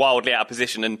wildly out of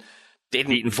position and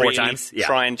didn't beaten 4 really times. Yeah.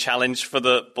 try and challenge for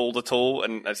the ball at all?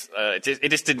 And it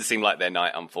just didn't seem like their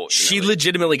night, unfortunately. She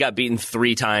legitimately got beaten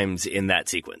 3 times in that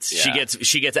sequence. Yeah.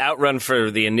 She gets outrun for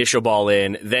the initial ball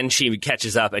in, then she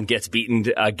catches up and gets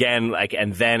beaten again,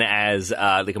 and then as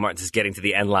Lieke Martens is getting to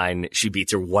the end line, she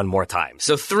beats her 1 more time.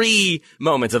 So 3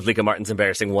 moments of Lieke Martens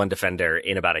embarrassing 1 defender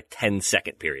in about a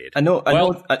 10-second period. I know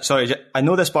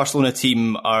this Barcelona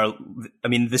team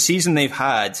the season they've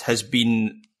had has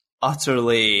been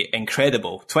utterly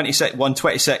incredible. 26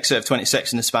 out of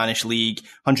 26 in the Spanish league,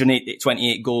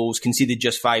 128 goals, conceded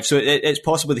just 5. So it's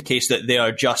possibly the case that they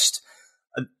are just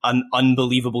an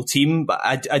unbelievable team. But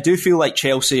I do feel like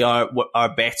Chelsea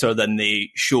are better than they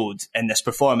showed in this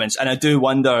performance. And I do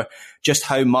wonder just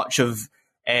how much of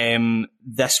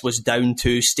this was down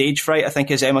to stage fright, I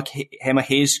think, as Emma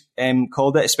Hayes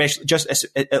called it, especially just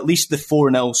at least the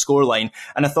 4-0 scoreline.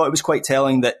 And I thought it was quite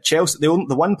telling that Chelsea,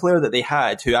 the one player that they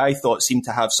had who I thought seemed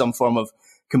to have some form of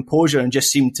composure and just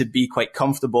seemed to be quite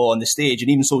comfortable on the stage, and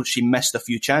even so she missed a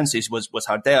few chances, was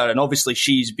Harder. And obviously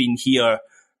she's been here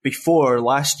before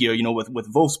last year,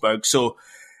 with Wolfsburg. So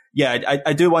yeah,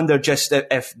 I do wonder just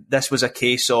if this was a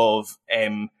case of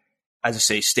as I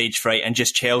say, stage fright and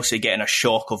just Chelsea getting a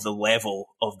shock of the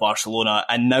level of Barcelona.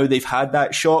 And now they've had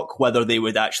that shock, whether they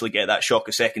would actually get that shock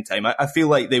a second time. I feel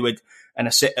like they would,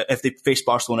 if they face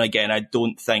Barcelona again, I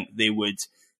don't think they would,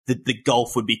 the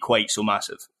gulf would be quite so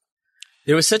massive.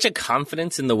 There was such a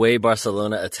confidence in the way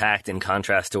Barcelona attacked in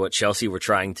contrast to what Chelsea were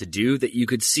trying to do that you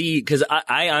could see, because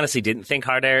I honestly didn't think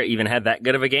Harder even had that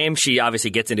good of a game. She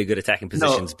obviously gets into good attacking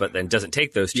positions, but then doesn't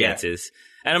take those chances. Yeah.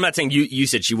 And I'm not saying you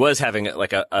said she was having like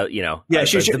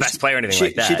the best player or anything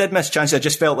like that. She did miss chances. I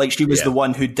just felt like she was the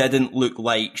one who didn't look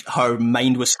like her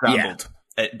mind was scrambled,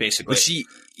 basically. But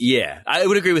I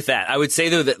would agree with that. I would say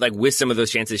though that like with some of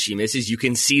those chances she misses, you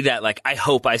can see that like, I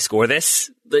hope I score this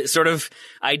sort of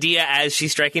idea as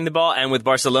she's striking the ball. And with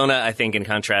Barcelona, I think in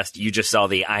contrast, you just saw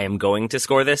the I am going to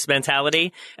score this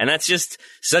mentality. And that's just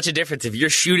such a difference. If you're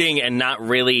shooting and not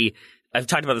really, I've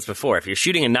talked about this before, if you're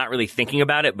shooting and not really thinking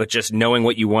about it, but just knowing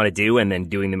what you want to do and then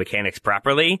doing the mechanics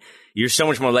properly, you're so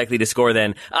much more likely to score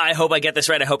than, I hope I get this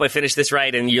right, I hope I finish this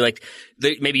right. And you like,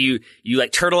 maybe you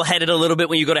like turtle head it a little bit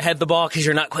when you go to head the ball because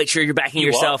you're not quite sure you're backing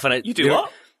yourself. What? And you do what?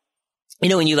 You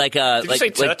know, when you like, Did you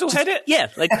say turtle head it? Yeah,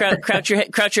 like crouch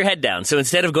your head down. So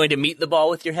instead of going to meet the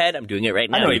ball with your head, I'm doing it right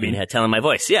now. I know you mean telling my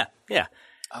voice. Yeah.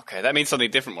 Okay, that means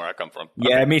something different where I come from.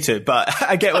 Yeah, okay. Me too, but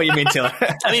I get what you mean, Taylor.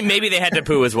 I mean, maybe they had to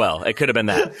poo as well. It could have been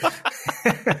that.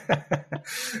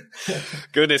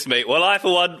 Goodness me. Well, I,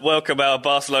 for one, welcome our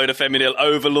Barcelona feminine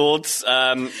overlords.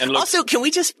 Also, can we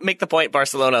just make the point,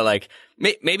 Barcelona, like,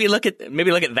 maybe look at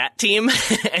that team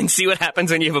and see what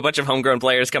happens when you have a bunch of homegrown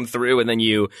players come through and then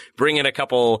you bring in a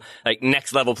couple like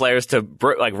next level players to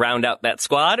like round out that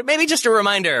squad. Maybe just a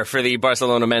reminder for the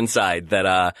Barcelona men's side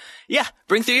that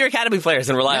bring through your academy players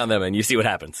and rely on them and you see what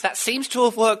happens. That seems to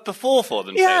have worked before for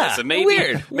them. Yeah, so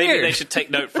maybe they should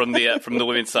take note from the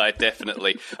women's side,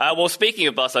 definitely. Well, speaking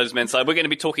of Barcelona's men's side, we're going to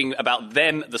be talking about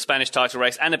them, the Spanish title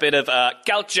race, and a bit of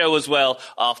Calcio as well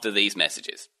after these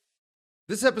messages.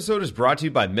 This episode is brought to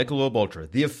you by Michelob Ultra,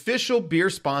 the official beer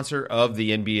sponsor of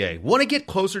the NBA. Want to get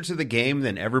closer to the game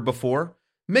than ever before?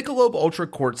 Michelob Ultra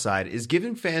Courtside is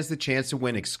giving fans the chance to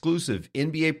win exclusive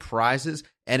NBA prizes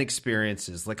and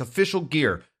experiences like official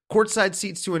gear, courtside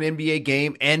seats to an NBA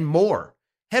game, and more.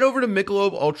 Head over to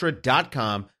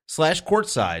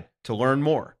MichelobUltra.com/courtside to learn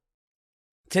more.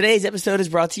 Today's episode is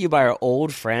brought to you by our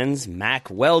old friends, Mack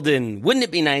Weldon. Wouldn't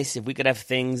it be nice if we could have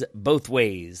things both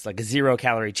ways, like a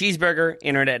zero-calorie cheeseburger,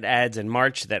 internet ads in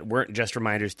March that weren't just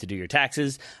reminders to do your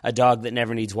taxes, a dog that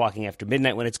never needs walking after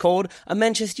midnight when it's cold, a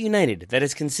Manchester United that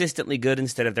is consistently good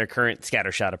instead of their current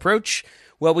scattershot approach?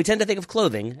 Well, we tend to think of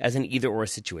clothing as an either-or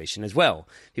situation as well.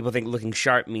 People think looking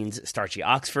sharp means starchy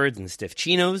Oxfords and stiff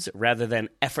chinos rather than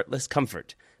effortless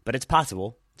comfort. But it's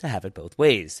possible to have it both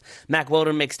ways. Mack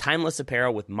Weldon makes timeless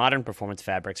apparel with modern performance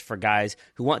fabrics for guys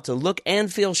who want to look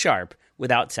and feel sharp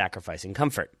without sacrificing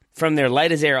comfort. From their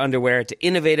light-as-air underwear to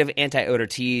innovative anti-odor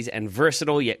tees and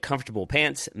versatile yet comfortable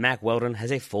pants, Mack Weldon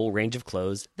has a full range of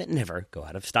clothes that never go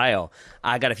out of style.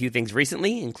 I got a few things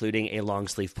recently, including a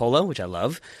long-sleeve polo, which I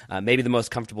love, maybe the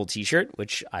most comfortable t-shirt,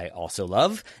 which I also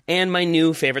love, and my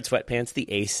new favorite sweatpants, the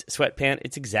Ace sweatpant.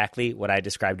 It's exactly what I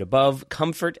described above,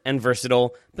 comfort and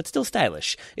versatile, but still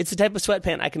stylish. It's the type of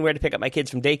sweatpant I can wear to pick up my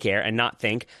kids from daycare and not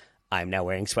think, I'm now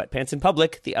wearing sweatpants in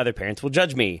public, the other parents will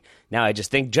judge me. Now I just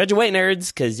think, judge away,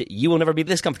 nerds, because you will never be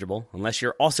this comfortable unless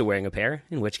you're also wearing a pair,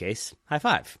 in which case, high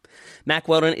five. Mack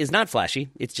Weldon is not flashy.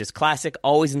 It's just classic,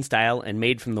 always in style, and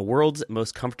made from the world's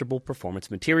most comfortable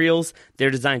performance materials. They're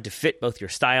designed to fit both your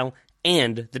style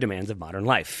and the demands of modern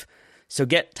life. So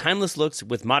get timeless looks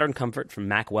with modern comfort from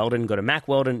Mack Weldon. Go to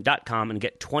mackweldon.com and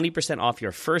get 20% off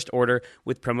your first order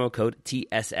with promo code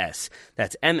TSS.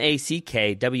 That's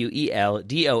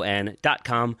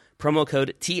MackWeldon.com, promo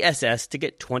code TSS to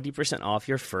get 20% off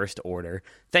your first order.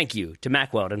 Thank you to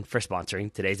Mack Weldon for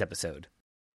sponsoring today's episode.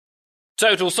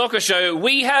 Total Soccer Show,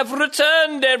 we have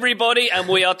returned, everybody, and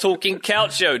we are talking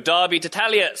Calcio, Derby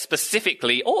d'Italia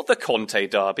specifically, or the Conte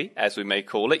Derby, as we may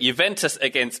call it. Juventus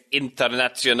against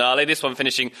Internazionale, this one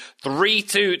finishing 3-2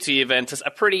 to Juventus,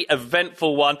 a pretty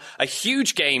eventful one, a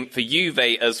huge game for Juve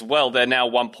as well. They're now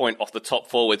 1 point off the top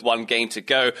four with one game to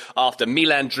go after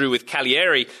Milan drew with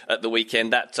Cagliari at the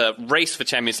weekend. That race for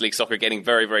Champions League soccer getting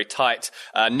very, very tight.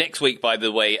 Next week, by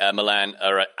the way, Milan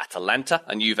are at Atalanta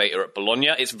and Juve are at Bologna.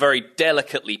 It's very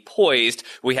delicately poised.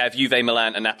 We have Juve,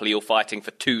 Milan and Napoli all fighting for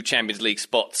 2 Champions League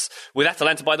spots, with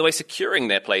Atalanta, by the way, securing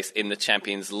their place in the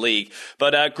Champions League.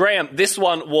 But Graham, this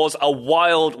one was a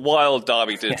wild, wild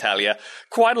derby d'Italia.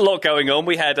 Quite a lot going on.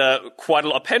 We had quite a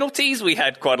lot of penalties. We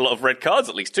had quite a lot of red cards,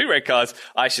 at least 2 red cards,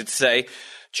 I should say.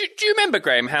 Do you remember,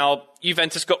 Graham, how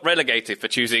Juventus got relegated for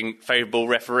choosing favourable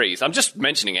referees? I'm just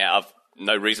mentioning it out of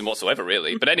no reason whatsoever,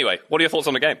 really. But anyway, what are your thoughts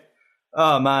on the game?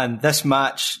 Oh man, this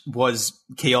match was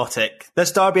chaotic.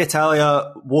 This Derby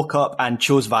Italia woke up and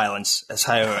chose violence, is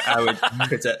how I would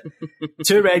put it.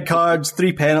 2 red cards,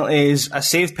 3 penalties, a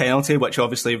saved penalty, which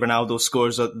obviously Ronaldo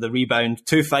scores the rebound,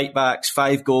 2 fight backs,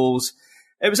 5 goals.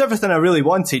 It was everything I really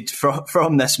wanted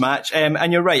from this match.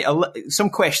 And you're right, some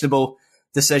questionable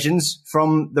decisions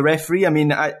from the referee. I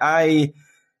mean, I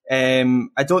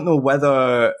don't know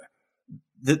whether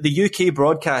the UK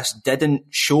broadcast didn't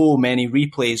show many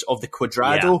replays of the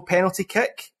Cuadrado penalty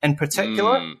kick in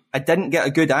particular. I didn't get a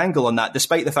good angle on that,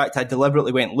 despite the fact I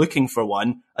deliberately went looking for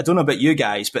one. I don't know about you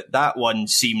guys, but that one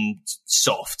seemed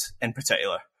soft in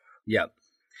particular. Yeah.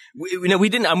 We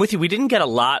didn't. I'm with you. We didn't get a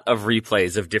lot of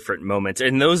replays of different moments,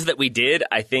 and those that we did,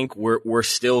 I think, were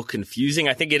still confusing.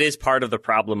 I think it is part of the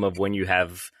problem of when you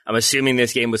have. I'm assuming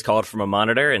this game was called from a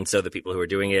monitor, and so the people who are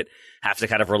doing it have to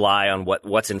kind of rely on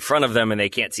what's in front of them, and they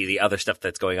can't see the other stuff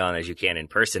that's going on as you can in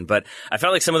person. But I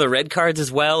felt like some of the red cards as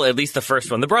well. At least the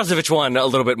first one, the Brozovic one, a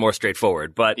little bit more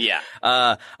straightforward. But yeah,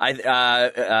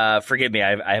 forgive me,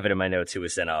 I have it in my notes who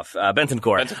was sent off.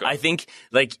 Bentancur. I think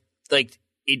like.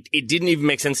 It didn't even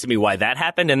make sense to me why that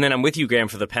happened. And then I'm with you, Graham,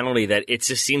 for the penalty that it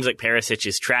just seems like Perisic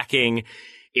is tracking.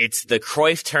 It's the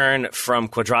Cruyff turn from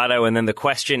Cuadrado. And then the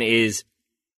question is,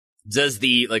 does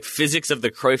the physics of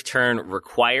the Cruyff turn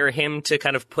require him to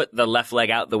kind of put the left leg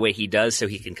out the way he does so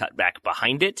he can cut back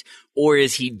behind it? Or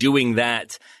is he doing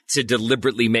that to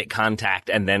deliberately make contact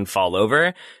and then fall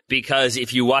over? Because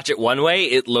if you watch it one way,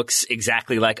 it looks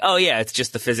exactly like, oh yeah, it's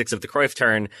just the physics of the Cruyff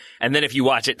turn. And then if you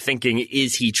watch it thinking,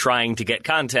 is he trying to get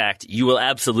contact? You will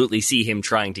absolutely see him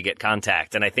trying to get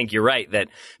contact. And I think you're right that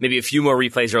maybe a few more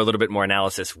replays or a little bit more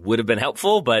analysis would have been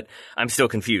helpful, but I'm still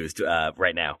confused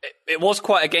right now. It was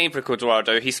quite a game for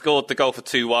Cuadrado. He scored the goal for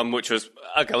 2-1, which was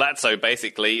a Galazzo,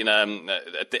 basically,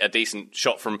 a decent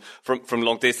shot from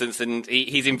long distance. And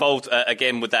he's involved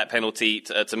again with that penalty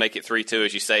to make it 3-2,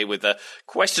 as you say, with a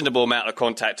questionable amount of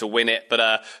contact to win it.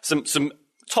 But some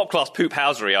top-class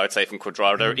poophousery, I would say, from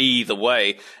Cuadrado, either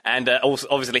way. And also,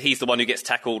 obviously, he's the one who gets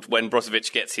tackled when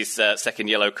Brozovic gets his second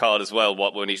yellow card as well,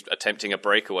 when he's attempting a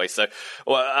breakaway. So,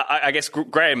 I guess,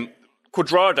 Graham,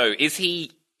 Cuadrado, is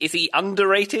he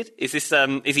underrated? Is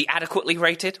he adequately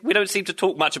rated? We don't seem to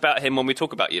talk much about him when we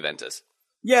talk about Juventus.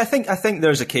 Yeah, I think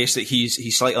there's a case that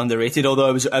he's slightly underrated.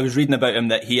 Although I was reading about him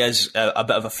that he is a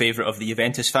bit of a favourite of the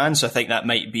Juventus fans, so I think that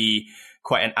might be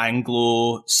quite an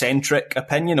Anglo-centric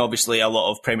opinion. Obviously, a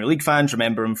lot of Premier League fans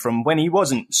remember him from when he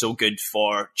wasn't so good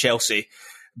for Chelsea,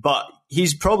 but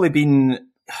he's probably been.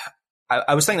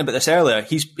 I was thinking about this earlier.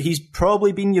 He's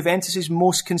probably been Juventus's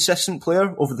most consistent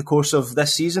player over the course of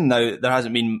this season. Now there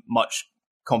hasn't been much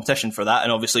competition for that,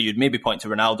 and obviously you'd maybe point to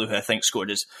Ronaldo, who I think scored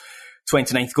his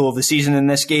 29th goal of the season in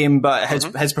this game, but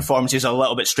his performance is a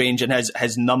little bit strange, and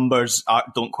his numbers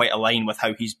don't quite align with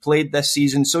how he's played this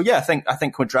season. So yeah, I think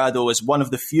Cuadrado is one of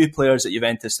the few players at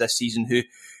Juventus this season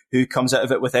who comes out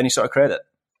of it with any sort of credit.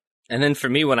 And then for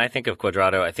me, when I think of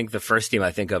Cuadrado, I think the first team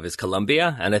I think of is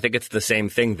Colombia. And I think it's the same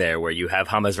thing there, where you have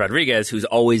James Rodriguez, who's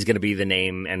always going to be the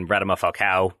name, and Radamel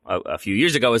Falcao a few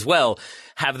years ago as well,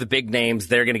 have the big names.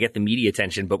 They're going to get the media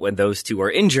attention. But when those two are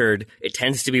injured, it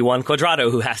tends to be Juan Cuadrado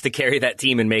who has to carry that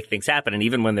team and make things happen. And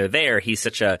even when they're there, he's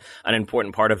such an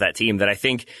important part of that team that I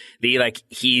think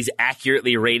he's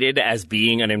accurately rated as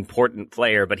being an important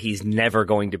player, but he's never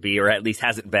going to be, or at least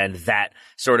hasn't been, that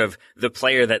sort of the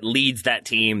player that leads that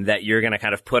team that you're going to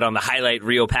kind of put on the highlight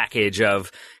reel package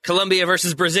of Colombia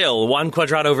versus Brazil, Juan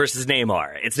Cuadrado versus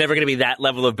Neymar. It's never going to be that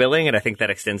level of billing, and I think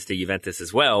that extends to Juventus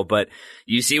as well. But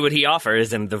you see what he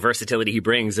offers and the versatility he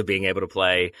brings of being able to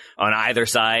play on either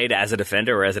side as a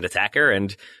defender or as an attacker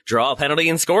and draw a penalty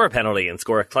and score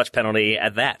a clutch penalty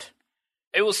at that.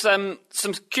 It was some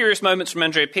curious moments from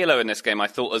Andrea Pirlo in this game, I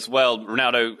thought, as well.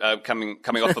 Ronaldo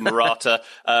coming off of Morata.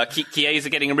 Chiesa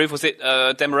getting a move. Was it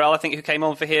Demiral, I think, who came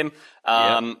on for him?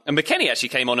 And McKennie actually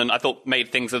came on and I thought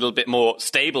made things a little bit more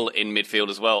stable in midfield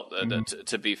as well,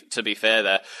 to be fair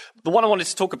there. The one I wanted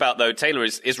to talk about, though, Taylor,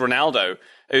 is Ronaldo,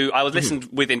 who I was listened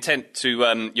with intent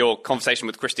to your conversation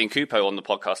with Christine Coupeau on the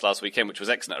podcast last weekend, which was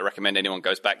excellent. I recommend anyone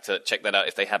goes back to check that out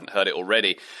if they haven't heard it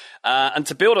already. And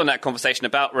to build on that conversation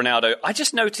about Ronaldo, I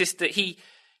just noticed that he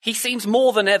seems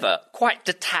more than ever quite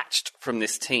detached from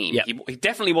this team. Yep. He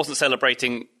definitely wasn't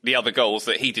celebrating the other goals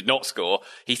that he did not score.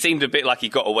 He seemed a bit like he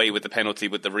got away with the penalty,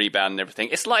 with the rebound and everything.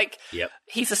 It's like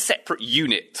he's a separate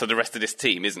unit to the rest of this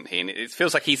team, isn't he? And it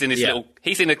feels like he's in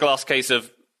he's in a glass case of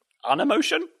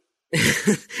unemotion.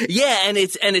 Yeah, and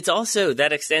it's also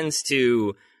that extends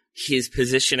to his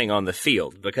positioning on the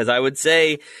field, because I would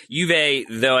say Juve,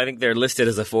 though I think they're listed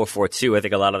as a 4-4-2, I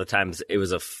think a lot of the times it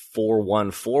was a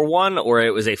 4-1-4-1 or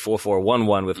it was a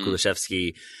 4-4-1-1 with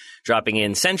Kulusevski dropping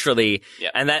in centrally.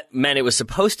 Yeah. And that meant it was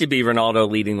supposed to be Ronaldo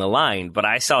leading the line, but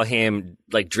I saw him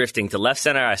drifting to left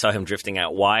center. I saw him drifting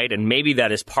out wide, and maybe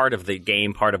that is part of the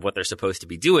game, part of what they're supposed to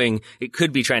be doing. It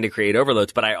could be trying to create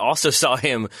overloads, but I also saw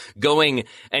him going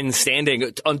and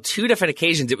standing on two different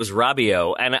occasions. It was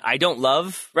Rabiot, and I don't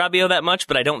love Rabiot that much,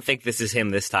 but I don't think this is him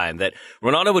this time. That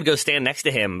Ronaldo would go stand next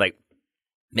to him,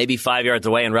 maybe 5 yards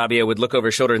away, and Rabiot would look over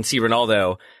his shoulder and see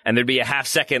Ronaldo, and there'd be a half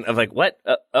second of what?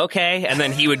 Okay. And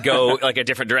then he would go a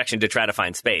different direction to try to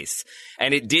find space.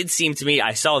 And it did seem to me,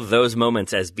 I saw those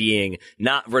moments as being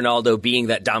not Ronaldo being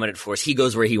that dominant force. He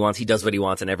goes where he wants, he does what he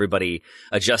wants, and everybody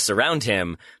adjusts around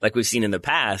him like we've seen in the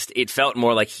past. It felt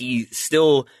more like he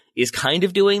still is kind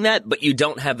of doing that, but you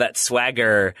don't have that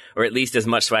swagger, or at least as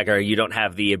much swagger. You don't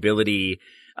have the ability,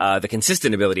 the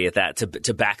consistent ability at that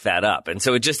to back that up. And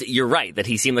so you're right that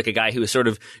he seemed like a guy who was sort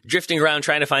of drifting around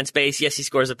trying to find space. Yes, he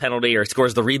scores a penalty or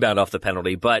scores the rebound off the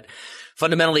penalty, but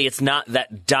fundamentally it's not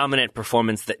that dominant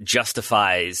performance that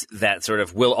justifies that sort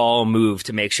of we'll all move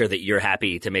to make sure that you're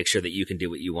happy, to make sure that you can do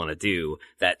what you want to do.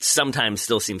 That sometimes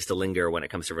still seems to linger when it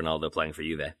comes to Ronaldo playing for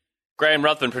Juve. Graham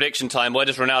Ruthven, prediction time. Where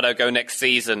does Ronaldo go next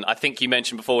season? I think you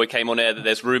mentioned before we came on air that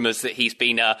there's rumours that he's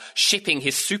been shipping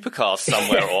his supercars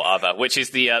somewhere or other, which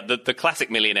is the classic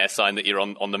millionaire sign that you're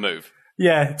on the move.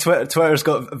 Yeah, Twitter's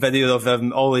got a video of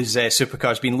all his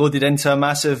supercars being loaded into a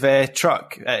massive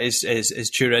truck at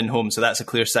his Turin home, so that's a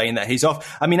clear sign that he's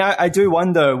off. I mean, I do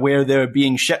wonder where they're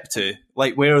being shipped to.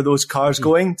 Where are those cars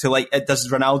going to? Does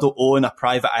Ronaldo own a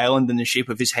private island in the shape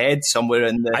of his head somewhere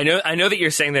in the... I know that you're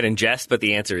saying that in jest, but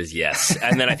the answer is yes.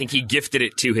 And then I think he gifted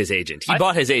it to his agent. He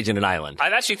bought his agent an island. I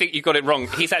actually think you got it wrong.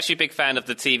 He's actually a big fan of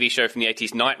the TV show from the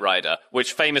 80s, Knight Rider,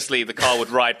 which famously the car would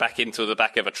ride back into the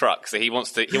back of a truck. So he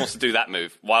wants to do that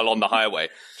move while on the highway.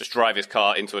 Just drive his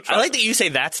car into a truck. I like that you say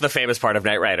that's the famous part of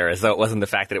Knight Rider, as though it wasn't the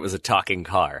fact that it was a talking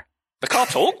car. The car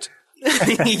talked?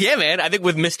 Yeah, man. I think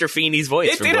with Mr. Feeney's voice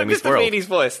It from did have Boy Meets Mr. World. Feeney's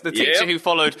voice, the teacher who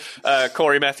followed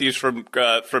Corey Matthews from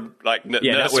like not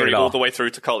weird nursery at all. all the way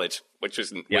through to college, which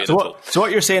isn't weird So at all.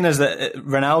 what you're saying is that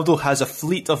Ronaldo has a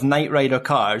fleet of Knight Rider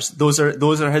cars. Those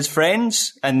are his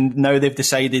friends, and now they've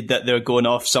decided that they're going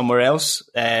off somewhere else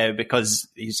because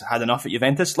he's had enough at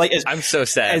Juventus. Like, I'm so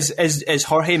sad. Is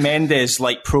Jorge Mendes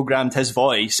like programmed his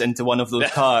voice into one of those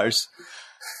cars?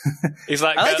 He's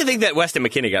like, I like to think that Weston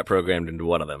McKinney got programmed into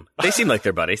one of them. They seem like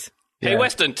they're buddies. hey,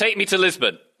 Weston, take me to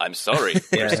Lisbon. I'm sorry,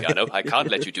 Cristiano, I can't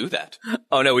let you do that.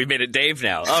 Oh no, we've made it Dave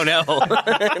now. Oh no.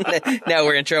 Now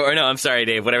we're in trouble. Or no, I'm sorry,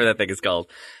 Dave, whatever that thing is called.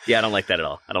 Yeah, I don't like that at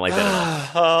all.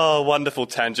 Oh, wonderful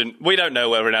tangent. We don't know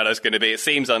where Ronaldo's going to be. It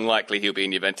seems unlikely he'll be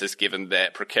in Juventus given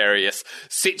their precarious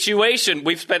situation.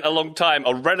 We've spent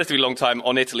a relatively long time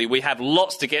on Italy. We have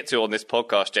lots to get to on this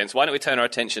podcast, gents. Why don't we turn our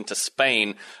attention to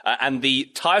Spain and the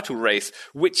title race,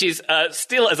 which is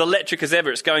still as electric as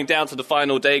ever. It's going down to the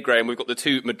final day, Graham. We've got the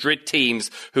two Madrid teams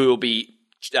who will be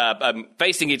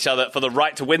facing each other for the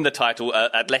right to win the title.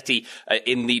 Atleti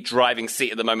in the driving seat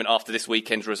at the moment after this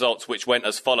weekend's results, which went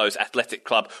as follows. Athletic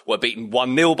Club were beaten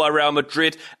 1-0 by Real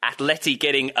Madrid. Atleti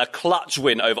getting a clutch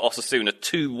win over Osasuna,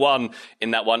 2-1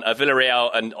 in that one. Villarreal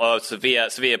and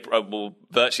Sevilla will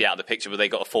virtually out of the picture, but they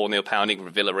got a 4-0 pounding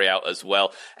from Villarreal as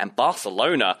well. And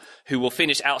Barcelona, who will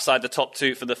finish outside the top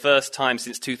two for the first time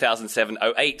since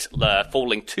 2007-08,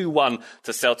 falling 2-1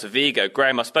 to Celta Vigo.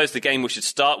 Graham, I suppose the game we should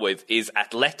start with is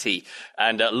Atleti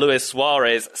and Luis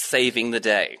Suarez saving the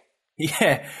day.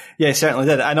 Yeah, certainly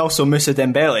did. And also Moussa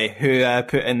Dembele, who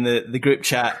put in the group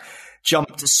chat,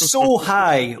 jumped so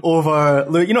high over.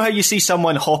 You know how you see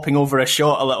someone hopping over a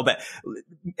shot a little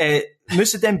bit?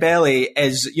 Moussa Dembele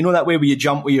is, you know that way where you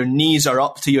jump where your knees are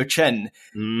up to your chin?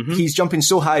 Mm-hmm. He's jumping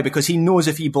so high because he knows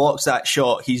if he blocks that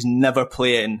shot, he's never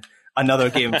playing another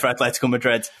game for Atletico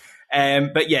Madrid.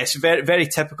 But yes, very, very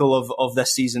typical of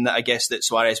this season that I guess that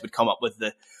Suarez would come up with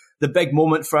the big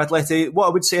moment for Atleti. What I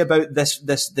would say about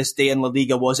this day in La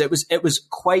Liga was it was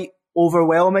quite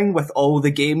overwhelming with all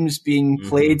the games being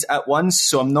played at once.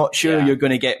 So I'm not sure you're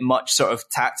going to get much sort of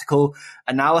tactical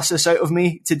analysis out of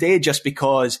me today, just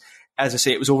because, as I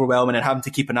say, it was overwhelming and having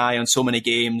to keep an eye on so many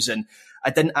games. And I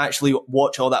didn't actually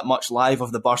watch all that much live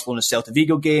of the Barcelona-Celta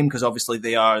Vigo game because obviously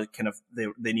they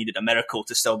needed a miracle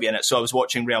to still be in it. So I was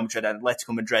watching Real Madrid and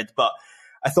Atletico Madrid, but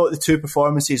I thought the two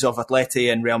performances of Atleti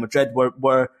and Real Madrid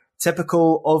were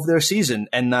typical of their season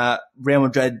in that Real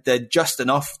Madrid did just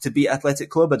enough to beat Athletic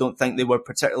Club. I don't think they were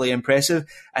particularly impressive.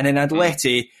 And in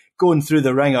Atleti, going through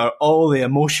the ringer, all the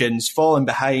emotions, falling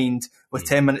behind with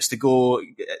 10 minutes to go,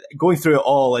 going through it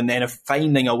all and then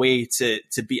finding a way to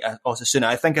beat Osasuna.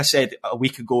 I think I said a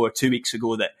week ago or 2 weeks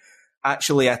ago that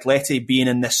actually Atleti being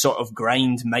in this sort of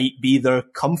grind might be their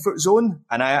comfort zone.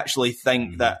 And I actually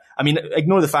think that, I mean,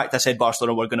 ignore the fact I said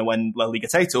Barcelona were going to win La Liga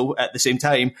title at the same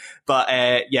time. But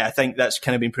I think that's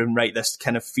kind of been proven right. This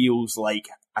kind of feels like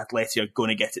Atleti are going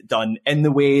to get it done in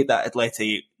the way that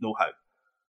Atleti know how.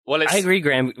 Well, I agree,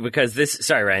 Graham, because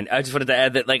sorry, Ryan, I just wanted to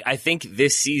add that, like, I think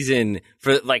this season,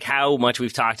 for, like, how much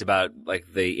we've talked about, like,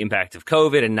 the impact of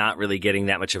COVID and not really getting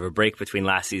that much of a break between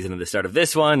last season and the start of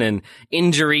this one, and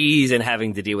injuries and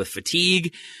having to deal with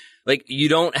fatigue. Like, you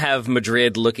don't have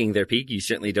Madrid looking their peak. You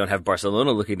certainly don't have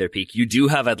Barcelona looking their peak. You do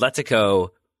have Atletico,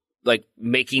 like,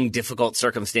 making difficult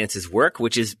circumstances work,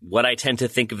 which is what I tend to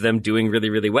think of them doing really,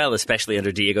 really well, especially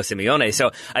under Diego Simeone. So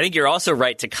I think you're also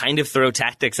right to kind of throw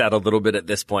tactics out a little bit at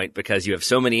this point because you have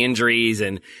so many injuries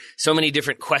and so many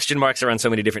different question marks around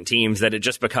so many different teams that it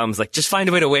just becomes like, just find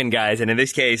a way to win, guys. And in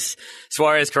this case,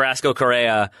 Suarez, Carrasco,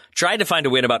 Correa tried to find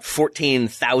a win about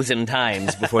 14,000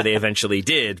 times before they eventually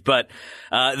did, but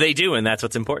they do, and that's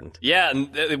what's important. Yeah,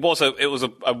 and it was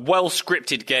a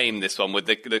well-scripted game, this one, with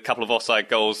the couple of offside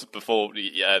goals before,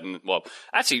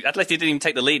 actually, Atleti didn't even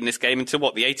take the lead in this game until,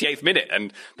 the 88th minute,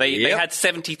 and they had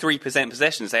 73%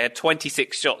 possessions. They had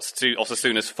 26 shots to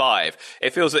Osasuna's 5. It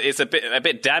feels that it's a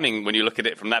bit damning when you look at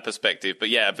it from that perspective, but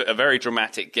yeah, a very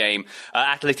dramatic game.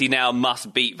 Atleti now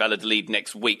must beat Valladolid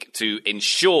next week to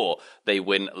ensure they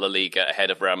win La Liga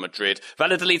ahead of Real Madrid.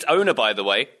 Valladolid's owner, by the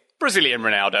way, Brazilian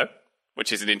Ronaldo,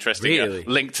 which is an interesting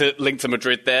link to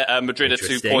Madrid there. Madrid are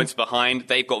 2 points behind.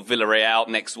 They've got Villarreal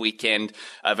next weekend.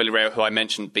 Villarreal, who I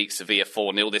mentioned, beat Sevilla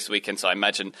 4-0 this weekend, so I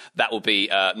imagine that will be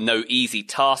no easy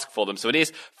task for them. So it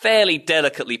is fairly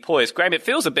delicately poised. Graham, it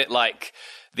feels a bit like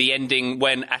the ending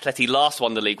when Atleti last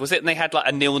won the league, was it? And they had like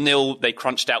a 0-0 they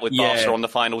crunched out with Barca on the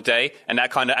final day, and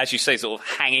that kind of, as you say, sort of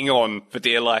hanging on for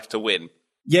dear life to win.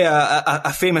 Yeah,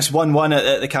 a famous 1-1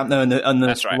 at the Camp Nou on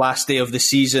the right. last day of the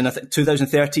season. I think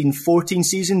 2013-14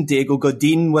 season, Diego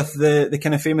Godin with the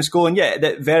kind of famous goal. And yeah,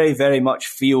 that very, very much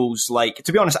feels like,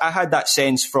 to be honest, I had that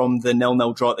sense from the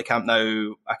 0-0 draw at the Camp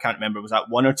Nou. I can't remember, was that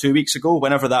 1 or 2 weeks ago?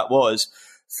 Whenever that was,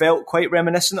 felt quite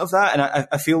reminiscent of that. And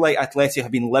I feel like Atleti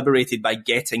have been liberated by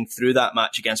getting through that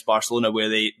match against Barcelona where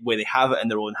they have it in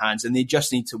their own hands, and they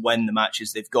just need to win the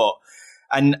matches they've got.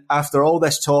 And after all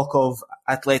this talk of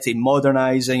Atleti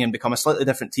modernising and become a slightly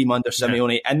different team under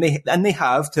Simeone, and they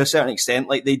have to a certain extent,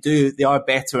 like they are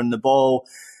better in the ball.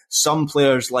 Some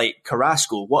players like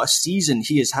Carrasco, what a season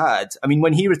he has had. I mean,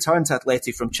 when he returned to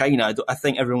Atleti from China, I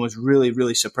think everyone was really,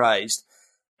 really surprised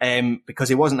because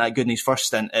he wasn't that good in his first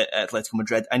stint at Atletico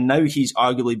Madrid. And now he's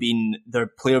arguably been their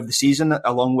player of the season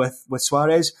along with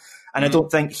Suarez. And I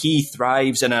don't think he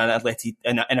thrives in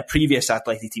a previous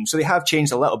Atleti team. So they have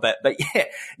changed a little bit, but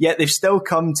yet they've still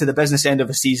come to the business end of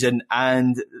a season,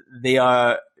 and they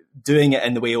are doing it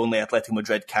in the way only Atletico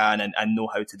Madrid can and know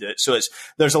how to do it. So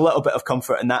there's a little bit of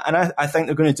comfort in that. And I think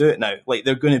they're going to do it now. Like,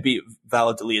 they're going to beat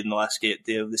Valladolid in the last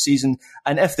day of the season.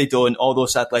 And if they don't, all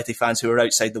those Atleti fans who are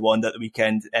outside the Wanda at the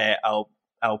weekend, I'll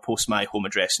post my home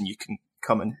address and you can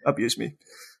come and abuse me.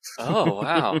 Oh,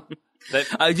 wow.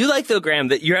 I do like, though, Graham,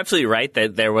 that you're absolutely right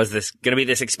that there was going to be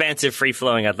this expansive,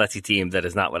 free-flowing Atleti team that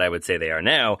is not what I would say they are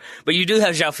now. But you do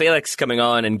have João Felix coming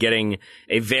on and getting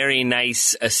a very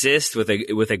nice assist with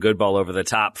a good ball over the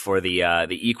top for the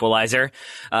equalizer.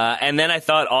 And then I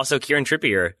thought also Kieran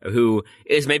Trippier, who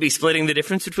is maybe splitting the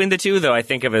difference between the two, though I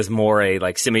think of as more a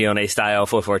like Simeone-style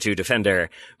 4-4-2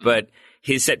 defender. But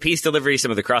his set-piece delivery,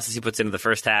 some of the crosses he puts into the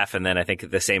first half, and then I think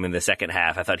the same in the second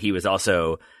half, I thought he was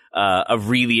also a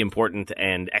really important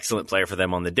and excellent player for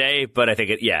them on the day. But I think,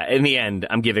 in the end,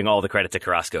 I'm giving all the credit to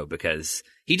Carrasco because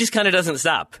he just kind of doesn't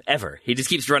stop, ever. He just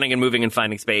keeps running and moving and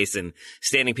finding space and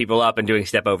standing people up and doing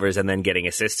step-overs and then getting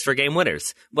assists for game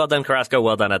winners. Well done, Carrasco.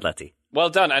 Well done, Atleti. Well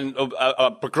done, and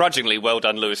begrudgingly well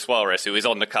done, Luis Suarez, who is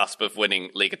on the cusp of winning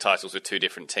Liga titles with two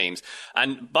different teams.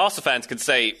 And Barca fans can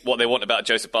say what they want about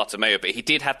Joseph Bartomeu, but he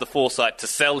did have the foresight to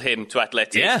sell him to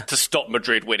Atleti to stop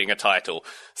Madrid winning a title.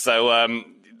 So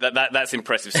that's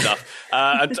impressive stuff.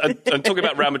 And talking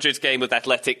about Real Madrid's game with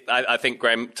Athletic, I think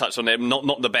Graham touched on it.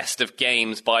 Not the best of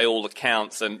games by all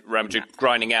accounts, and Real Madrid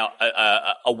grinding out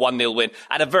a 1-0 win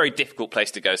at a very difficult place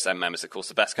to go, San Mamés. Of course,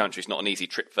 the Basque Country is not an easy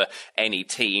trip for any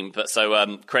team, but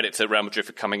so credit to Real Madrid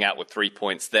for coming out with 3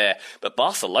 points there. But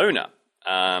Barcelona,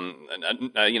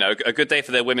 a good day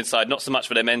for their women's side, not so much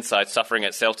for their men's side, suffering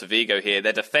at Celta Vigo here.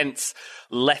 Their defence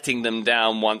letting them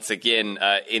down once again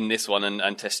in this one,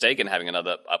 and Ter Stegen having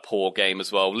a poor game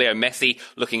as well. Leo Messi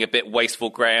looking a bit wasteful,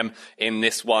 Graham, in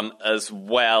this one as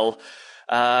well.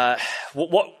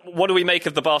 What do we make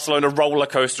of the Barcelona roller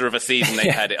coaster of a season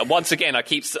they've had? And once again, I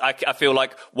feel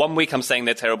like 1 week I'm saying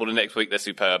they're terrible, the next week they're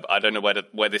superb. I don't know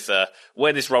where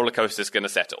this roller coaster is going to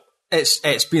settle.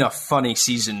 It's been a funny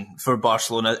season for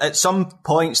Barcelona. At some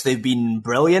points they've been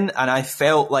brilliant, and I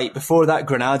felt like before that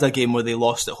Granada game where they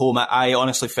lost at home, I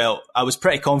honestly felt I was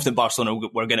pretty confident Barcelona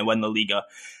were going to win the Liga,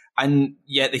 and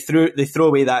yet they throw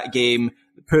away that game,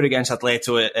 poor against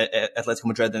Atletico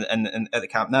Madrid and at the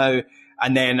Camp Nou,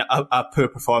 and then a poor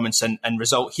performance and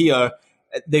result here.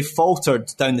 They've faltered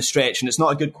down the stretch, and it's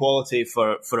not a good quality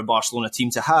for a Barcelona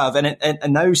team to have. And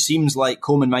it now seems like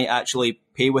Koeman might actually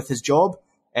pay with his job.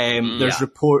 There's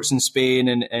reports in Spain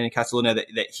and in Catalonia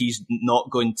that he's not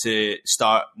going to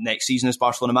start next season as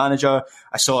Barcelona manager.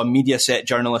 I saw a Mediaset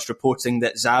journalist reporting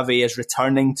that Xavi is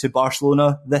returning to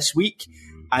Barcelona this week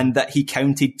and that he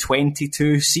counted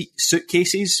 22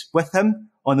 suitcases with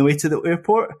him on the way to the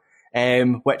airport.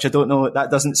 Which I don't know,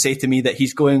 that doesn't say to me that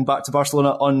he's going back to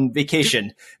Barcelona on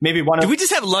vacation. Maybe do we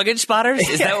just have luggage spotters?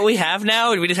 Is that what we have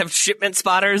now? Do we just have shipment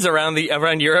spotters around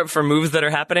Europe for moves that are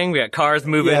happening? We got cars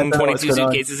moving, 22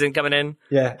 suitcases coming in.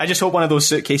 Yeah, I just hope one of those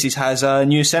suitcases has a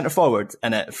new centre forward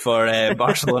in it for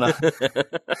Barcelona.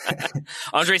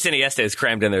 Andres Iniesta is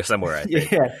crammed in there somewhere, I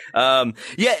think.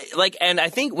 And I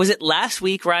think, was it last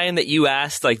week, Ryan, that you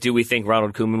asked, do we think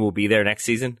Ronald Koeman will be there next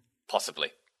season? Possibly.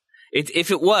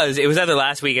 If it was either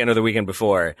last weekend or the weekend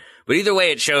before. But either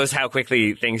way, it shows how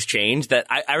quickly things change. That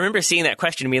I remember seeing that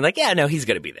question and being like, yeah, no, he's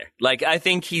going to be there. I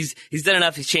think he's done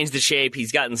enough. He's changed the shape.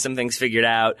 He's gotten some things figured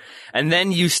out. And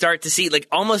then you start to see,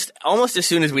 almost as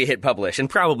soon as we hit publish, and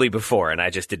probably before, and I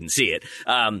just didn't see it.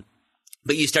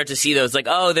 But you start to see those like,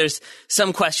 oh, there's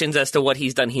some questions as to what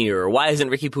he's done here, or why isn't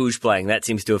Ricky Puig playing? That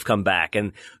seems to have come back.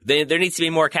 And there needs to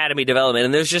be more academy development.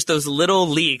 And there's just those little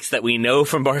leaks that we know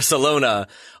from Barcelona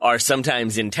are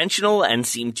sometimes intentional and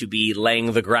seem to be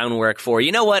laying the groundwork for,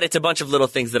 you know what, it's a bunch of little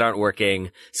things that aren't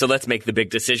working, so let's make the big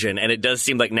decision. And it does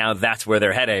seem like now that's where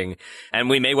they're heading. And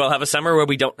we may well have a summer where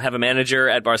we don't have a manager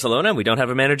at Barcelona and we don't have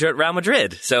a manager at Real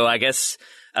Madrid. So I guess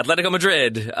Atletico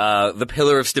Madrid, the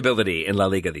pillar of stability in La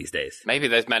Liga these days. Maybe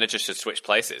those managers should switch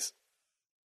places.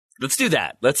 Let's do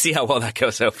that. Let's see how well that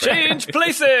goes over. Change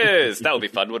places! That would be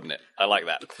fun, wouldn't it? I like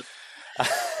that.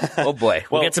 Oh boy,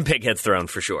 we'll get some pig heads thrown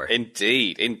for sure.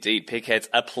 Indeed. Pig heads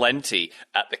aplenty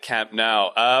at the Camp Nou.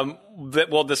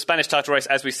 The Spanish title race,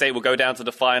 as we say, will go down to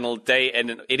the final day,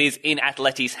 and it is in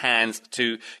Atleti's hands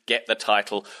to get the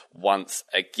title once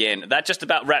again. That just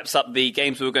about wraps up the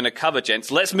games we were going to cover,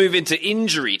 gents. Let's move into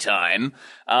injury time.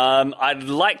 I'd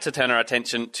like to turn our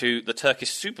attention to the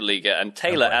Turkish Superliga, and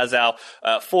Taylor, as our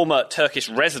former Turkish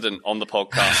resident on the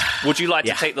podcast, would you like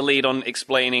to take the lead on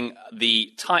explaining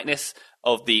the tightness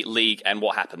of the league and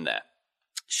what happened there?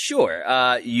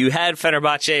 Sure. You had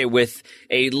Fenerbahce with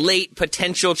a late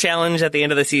potential challenge at the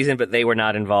end of the season, but they were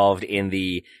not involved in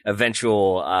the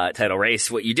eventual title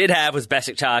race. What you did have was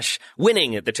Besiktas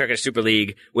winning the Turkish Super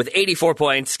League with 84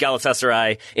 points,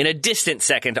 Galatasaray in a distant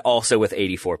second also with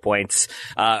 84 points.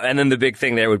 And then the big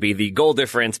thing there would be the goal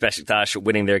difference, Besiktas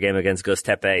winning their game against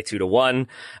Göztepe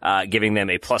 2-1, giving them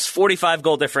a plus 45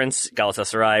 goal difference,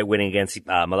 Galatasaray winning against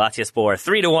Malatyaspor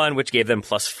 3-1, which gave them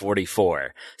plus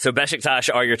 44. So Besiktas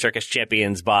are your Turkish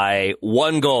champions by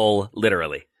one goal,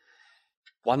 literally.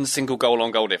 One single goal on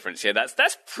goal difference. Yeah,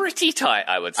 that's pretty tight,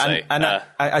 I would say. And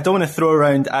I don't want to throw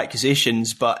around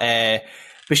accusations, but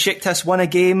Besiktas won a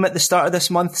game at the start of this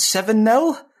month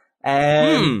 7-0.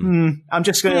 I'm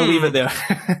just going to leave it there.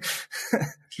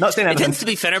 Not saying anything. It tends to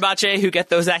be Fenerbahce who get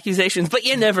those accusations, but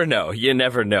you never know. You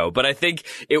never know. But I think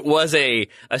it was a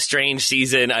strange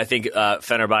season. I think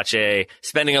Fenerbahce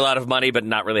spending a lot of money but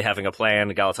not really having a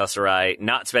plan. Galatasaray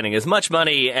not spending as much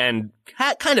money and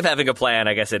kind of having a plan.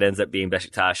 I guess it ends up being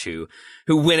Besiktas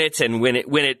who win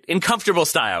it in comfortable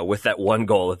style with that one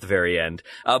goal at the very end.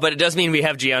 But it does mean we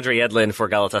have Deandre Yedlin for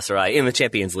Galatasaray in the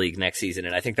Champions League next season,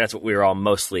 and I think that's what we were all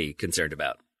mostly concerned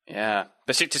about. Yeah.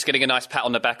 Besiktas getting a nice pat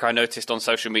on the back, I noticed on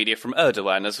social media from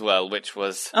Erdogan as well, which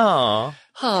was... warms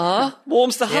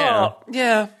the heart.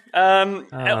 Yeah.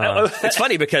 It's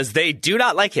funny because they do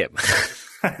not like him.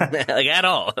 Like, at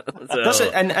all.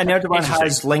 So, and Erdogan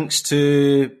has links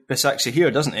to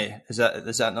Başakşehir, doesn't he? Is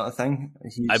that not a thing?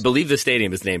 I believe the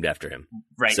stadium is named after him.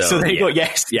 Right, so there you go,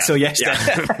 yes. Yeah. So yes.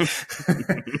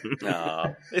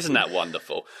 Yeah. Isn't that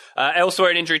wonderful? Elsewhere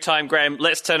in injury time, Graham,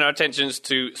 let's turn our attentions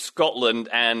to Scotland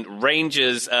and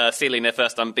Rangers sealing their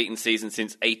first unbeaten season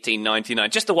since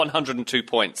 1899. Just the 102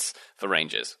 points for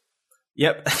Rangers.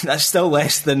 Yep, that's still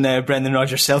less than Brendan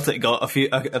Rodgers' Celtic got a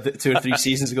 2 or 3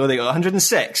 seasons ago. They got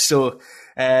 106, so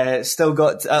still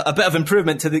got a bit of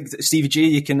improvement to the Stevie G.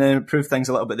 You can improve things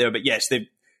a little bit there, but yes,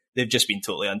 they've just been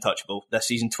totally untouchable this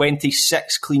season.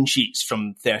 26 clean sheets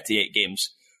from 38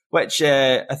 games, which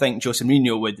I think prime Jose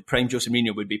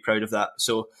Mourinho would be proud of that.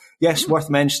 So yes, worth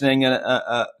mentioning,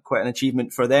 quite an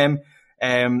achievement for them.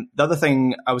 The other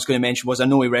thing I was going to mention was, I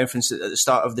know we referenced it at the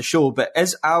start of the show, but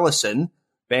is Alisson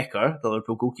Becker, the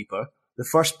Liverpool goalkeeper, the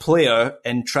first player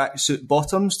in tracksuit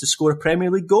bottoms to score a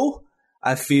Premier League goal?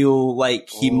 I feel like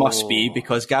he must be,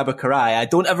 because Gabba Karai, I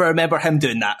don't ever remember him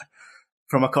doing that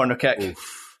from a corner kick.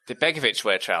 Oof. Did Begovic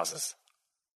wear trousers?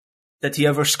 Did he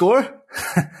ever score?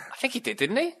 I think he did,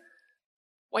 didn't he?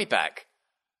 Way back.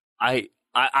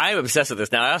 I'm obsessed with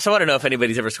this now. I also want to know if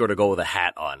anybody's ever scored a goal with a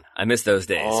hat on. I miss those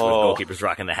days with goalkeepers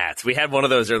rocking the hats. We had one of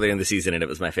those earlier in the season, and it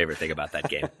was my favorite thing about that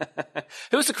game.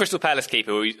 Who was the Crystal Palace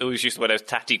keeper who was used to wear those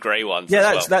tatty grey ones?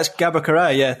 Yeah, that's Gabba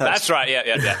Karai. Yeah, that's right.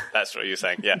 Yeah. That's what you're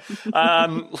saying. Yeah,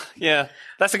 yeah.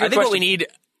 That's a good question.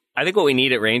 I think what we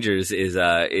need at Rangers is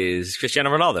Cristiano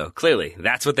Ronaldo. Clearly,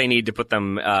 that's what they need to put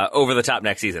them over the top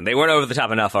next season. They weren't over the top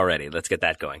enough already. Let's get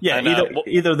that going. Yeah,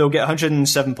 either they'll get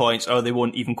 107 points or they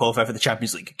won't even qualify for the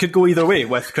Champions League. Could go either way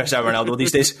with Cristiano Ronaldo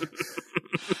these days.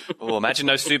 Imagine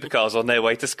those supercars on their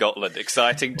way to Scotland.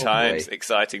 Exciting times.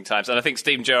 And I think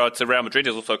Steven Gerrard to Real Madrid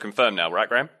is also confirmed now, right,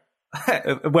 Graham?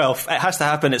 Well, it has to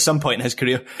happen at some point in his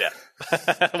career. Yeah.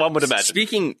 One would imagine.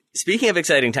 Speaking of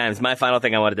exciting times, my final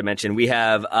thing I wanted to mention, we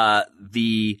have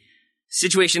the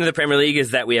situation in the Premier League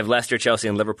is that we have Leicester, Chelsea,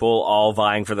 and Liverpool all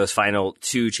vying for those final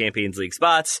 2 Champions League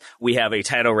spots. We have a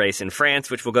title race in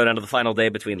France, which will go down to the final day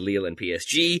between Lille and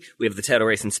PSG. We have the title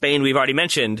race in Spain we've already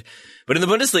mentioned. But in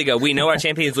the Bundesliga, we know our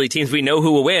Champions League teams. We know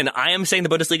who will win. I am saying the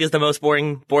Bundesliga is the most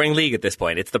boring league at this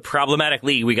point. It's the problematic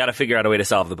league. We got to figure out a way to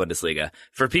solve the Bundesliga.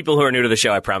 For people who are new to the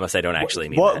show, I promise I don't actually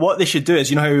mean that. What they should do is,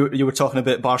 you know how you were talking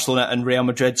about Barcelona and Real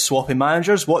Madrid swapping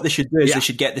managers? What they should do is they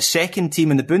should get the second team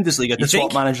in the Bundesliga to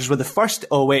swap managers with the first.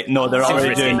 Oh, wait, no, they're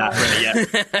already doing that.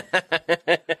 Right,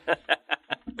 yeah.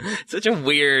 Such a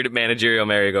weird managerial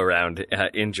merry-go-round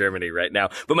in Germany right now.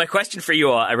 But my question for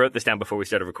you all, I wrote this down before we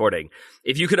started recording.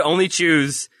 If you could only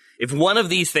choose, if one of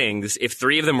these things, if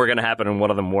three of them were going to happen and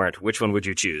one of them weren't, which one would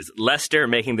you choose? Leicester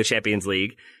making the Champions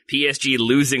League, PSG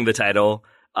losing the title,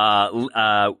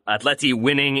 Atleti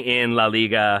winning in La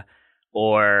Liga,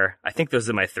 or I think those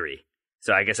are my three.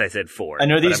 So I guess I said four. I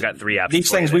know I've got three options. These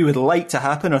things we would like to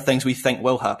happen or things we think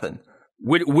will happen?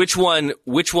 Which one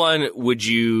would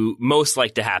you most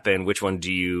like to happen? Which one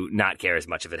do you not care as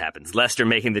much if it happens? Leicester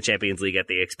making the Champions League at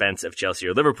the expense of Chelsea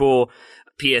or Liverpool,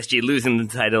 PSG losing the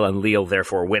title and Lille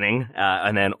therefore winning,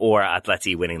 or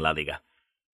Atleti winning La Liga.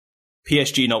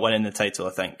 PSG not winning the title, I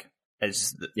think,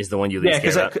 is the one you least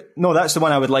care about? No, that's the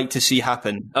one I would like to see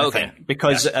happen. Okay. I think,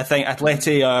 because I think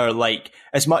Atleti are like,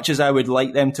 as much as I would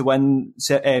like them to win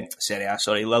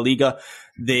La Liga,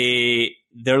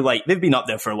 they're like, they've been up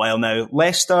there for a while now.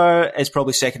 Leicester is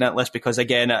probably second on that list because,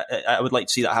 again, I would like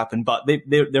to see that happen, but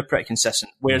they're pretty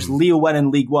consistent. Whereas Lille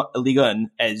winning Ligue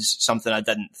 1 is something I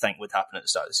didn't think would happen at the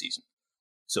start of the season.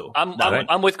 So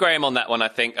I'm with Graham on that one, I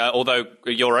think, although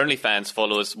your OnlyFans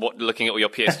followers looking at your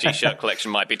PSG shirt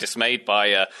collection might be dismayed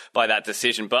by that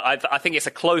decision. But I think it's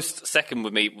a close second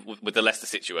with me with the Leicester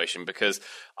situation because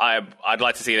I'd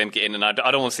like to see them get in, and I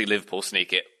don't want to see Liverpool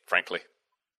sneak it, frankly.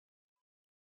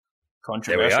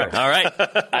 Controversial. There we are. All right.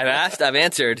 I've asked, I've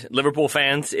answered. Liverpool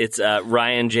fans, it's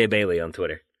Ryan J. Bailey on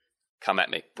Twitter. Come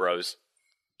at me, bros.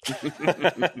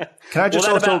 Can I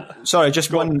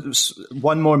just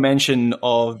one more mention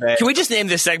of... Can we just name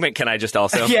this segment, Can I Just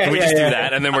Also? Yeah, Can we just do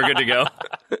that and then we're good to go?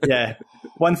 Yeah.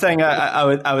 One thing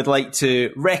I would like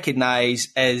to recognise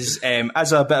is,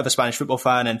 as a bit of a Spanish football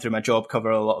fan and through my job cover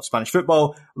a lot of Spanish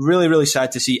football, really, really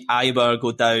sad to see Eibar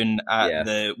go down at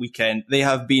the weekend. They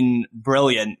have been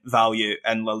brilliant value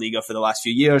in La Liga for the last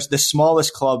few years. The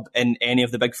smallest club in any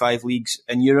of the big five leagues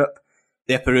in Europe.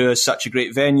 De Peru is such a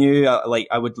great venue.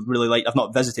 I've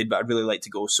not visited, but I'd really like to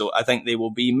go. So I think they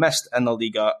will be missed in La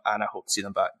Liga, and I hope to see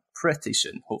them back pretty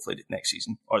soon, hopefully next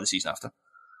season or the season after.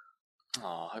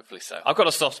 Oh, hopefully so. I've got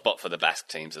a soft spot for the Basque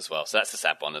teams as well, so that's a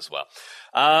sad one as well.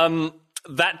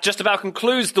 That just about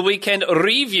concludes the weekend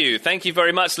review. Thank you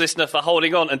very much, listener, for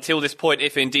holding on until this point,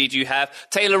 if indeed you have.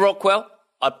 Taylor Rockwell,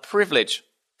 a privilege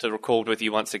to record with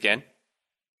you once again.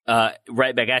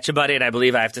 Right back at you, buddy, and I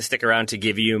believe I have to stick around to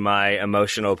give you my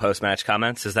emotional post-match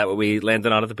comments. Is that what we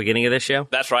landed on at the beginning of this show?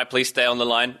 That's right. Please stay on the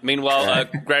line. Meanwhile,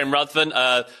 Graham Ruthven,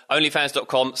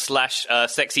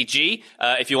 onlyfans.com/sexyg,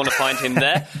 if you want to find him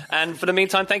there. And for the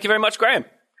meantime, thank you very much, Graham.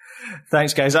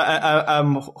 Thanks, guys.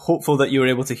 I'm hopeful that you were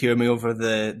able to hear me over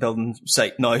the building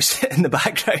site noise in the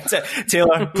background.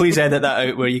 Taylor, please edit that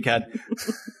out where you can.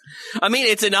 I mean,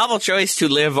 it's a novel choice to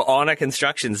live on a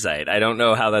construction site. I don't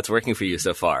know how that's working for you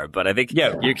so far, but I think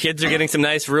your kids are getting some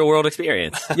nice real-world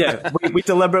experience. Yeah, we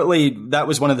deliberately, that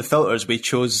was one of the filters we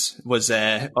chose was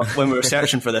when we were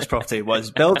searching for this property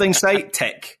was building site,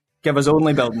 tick. Give us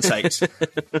only building sites.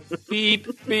 Beep,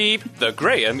 beep. The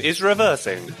Graham is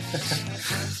reversing.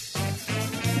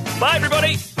 Bye,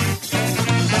 everybody.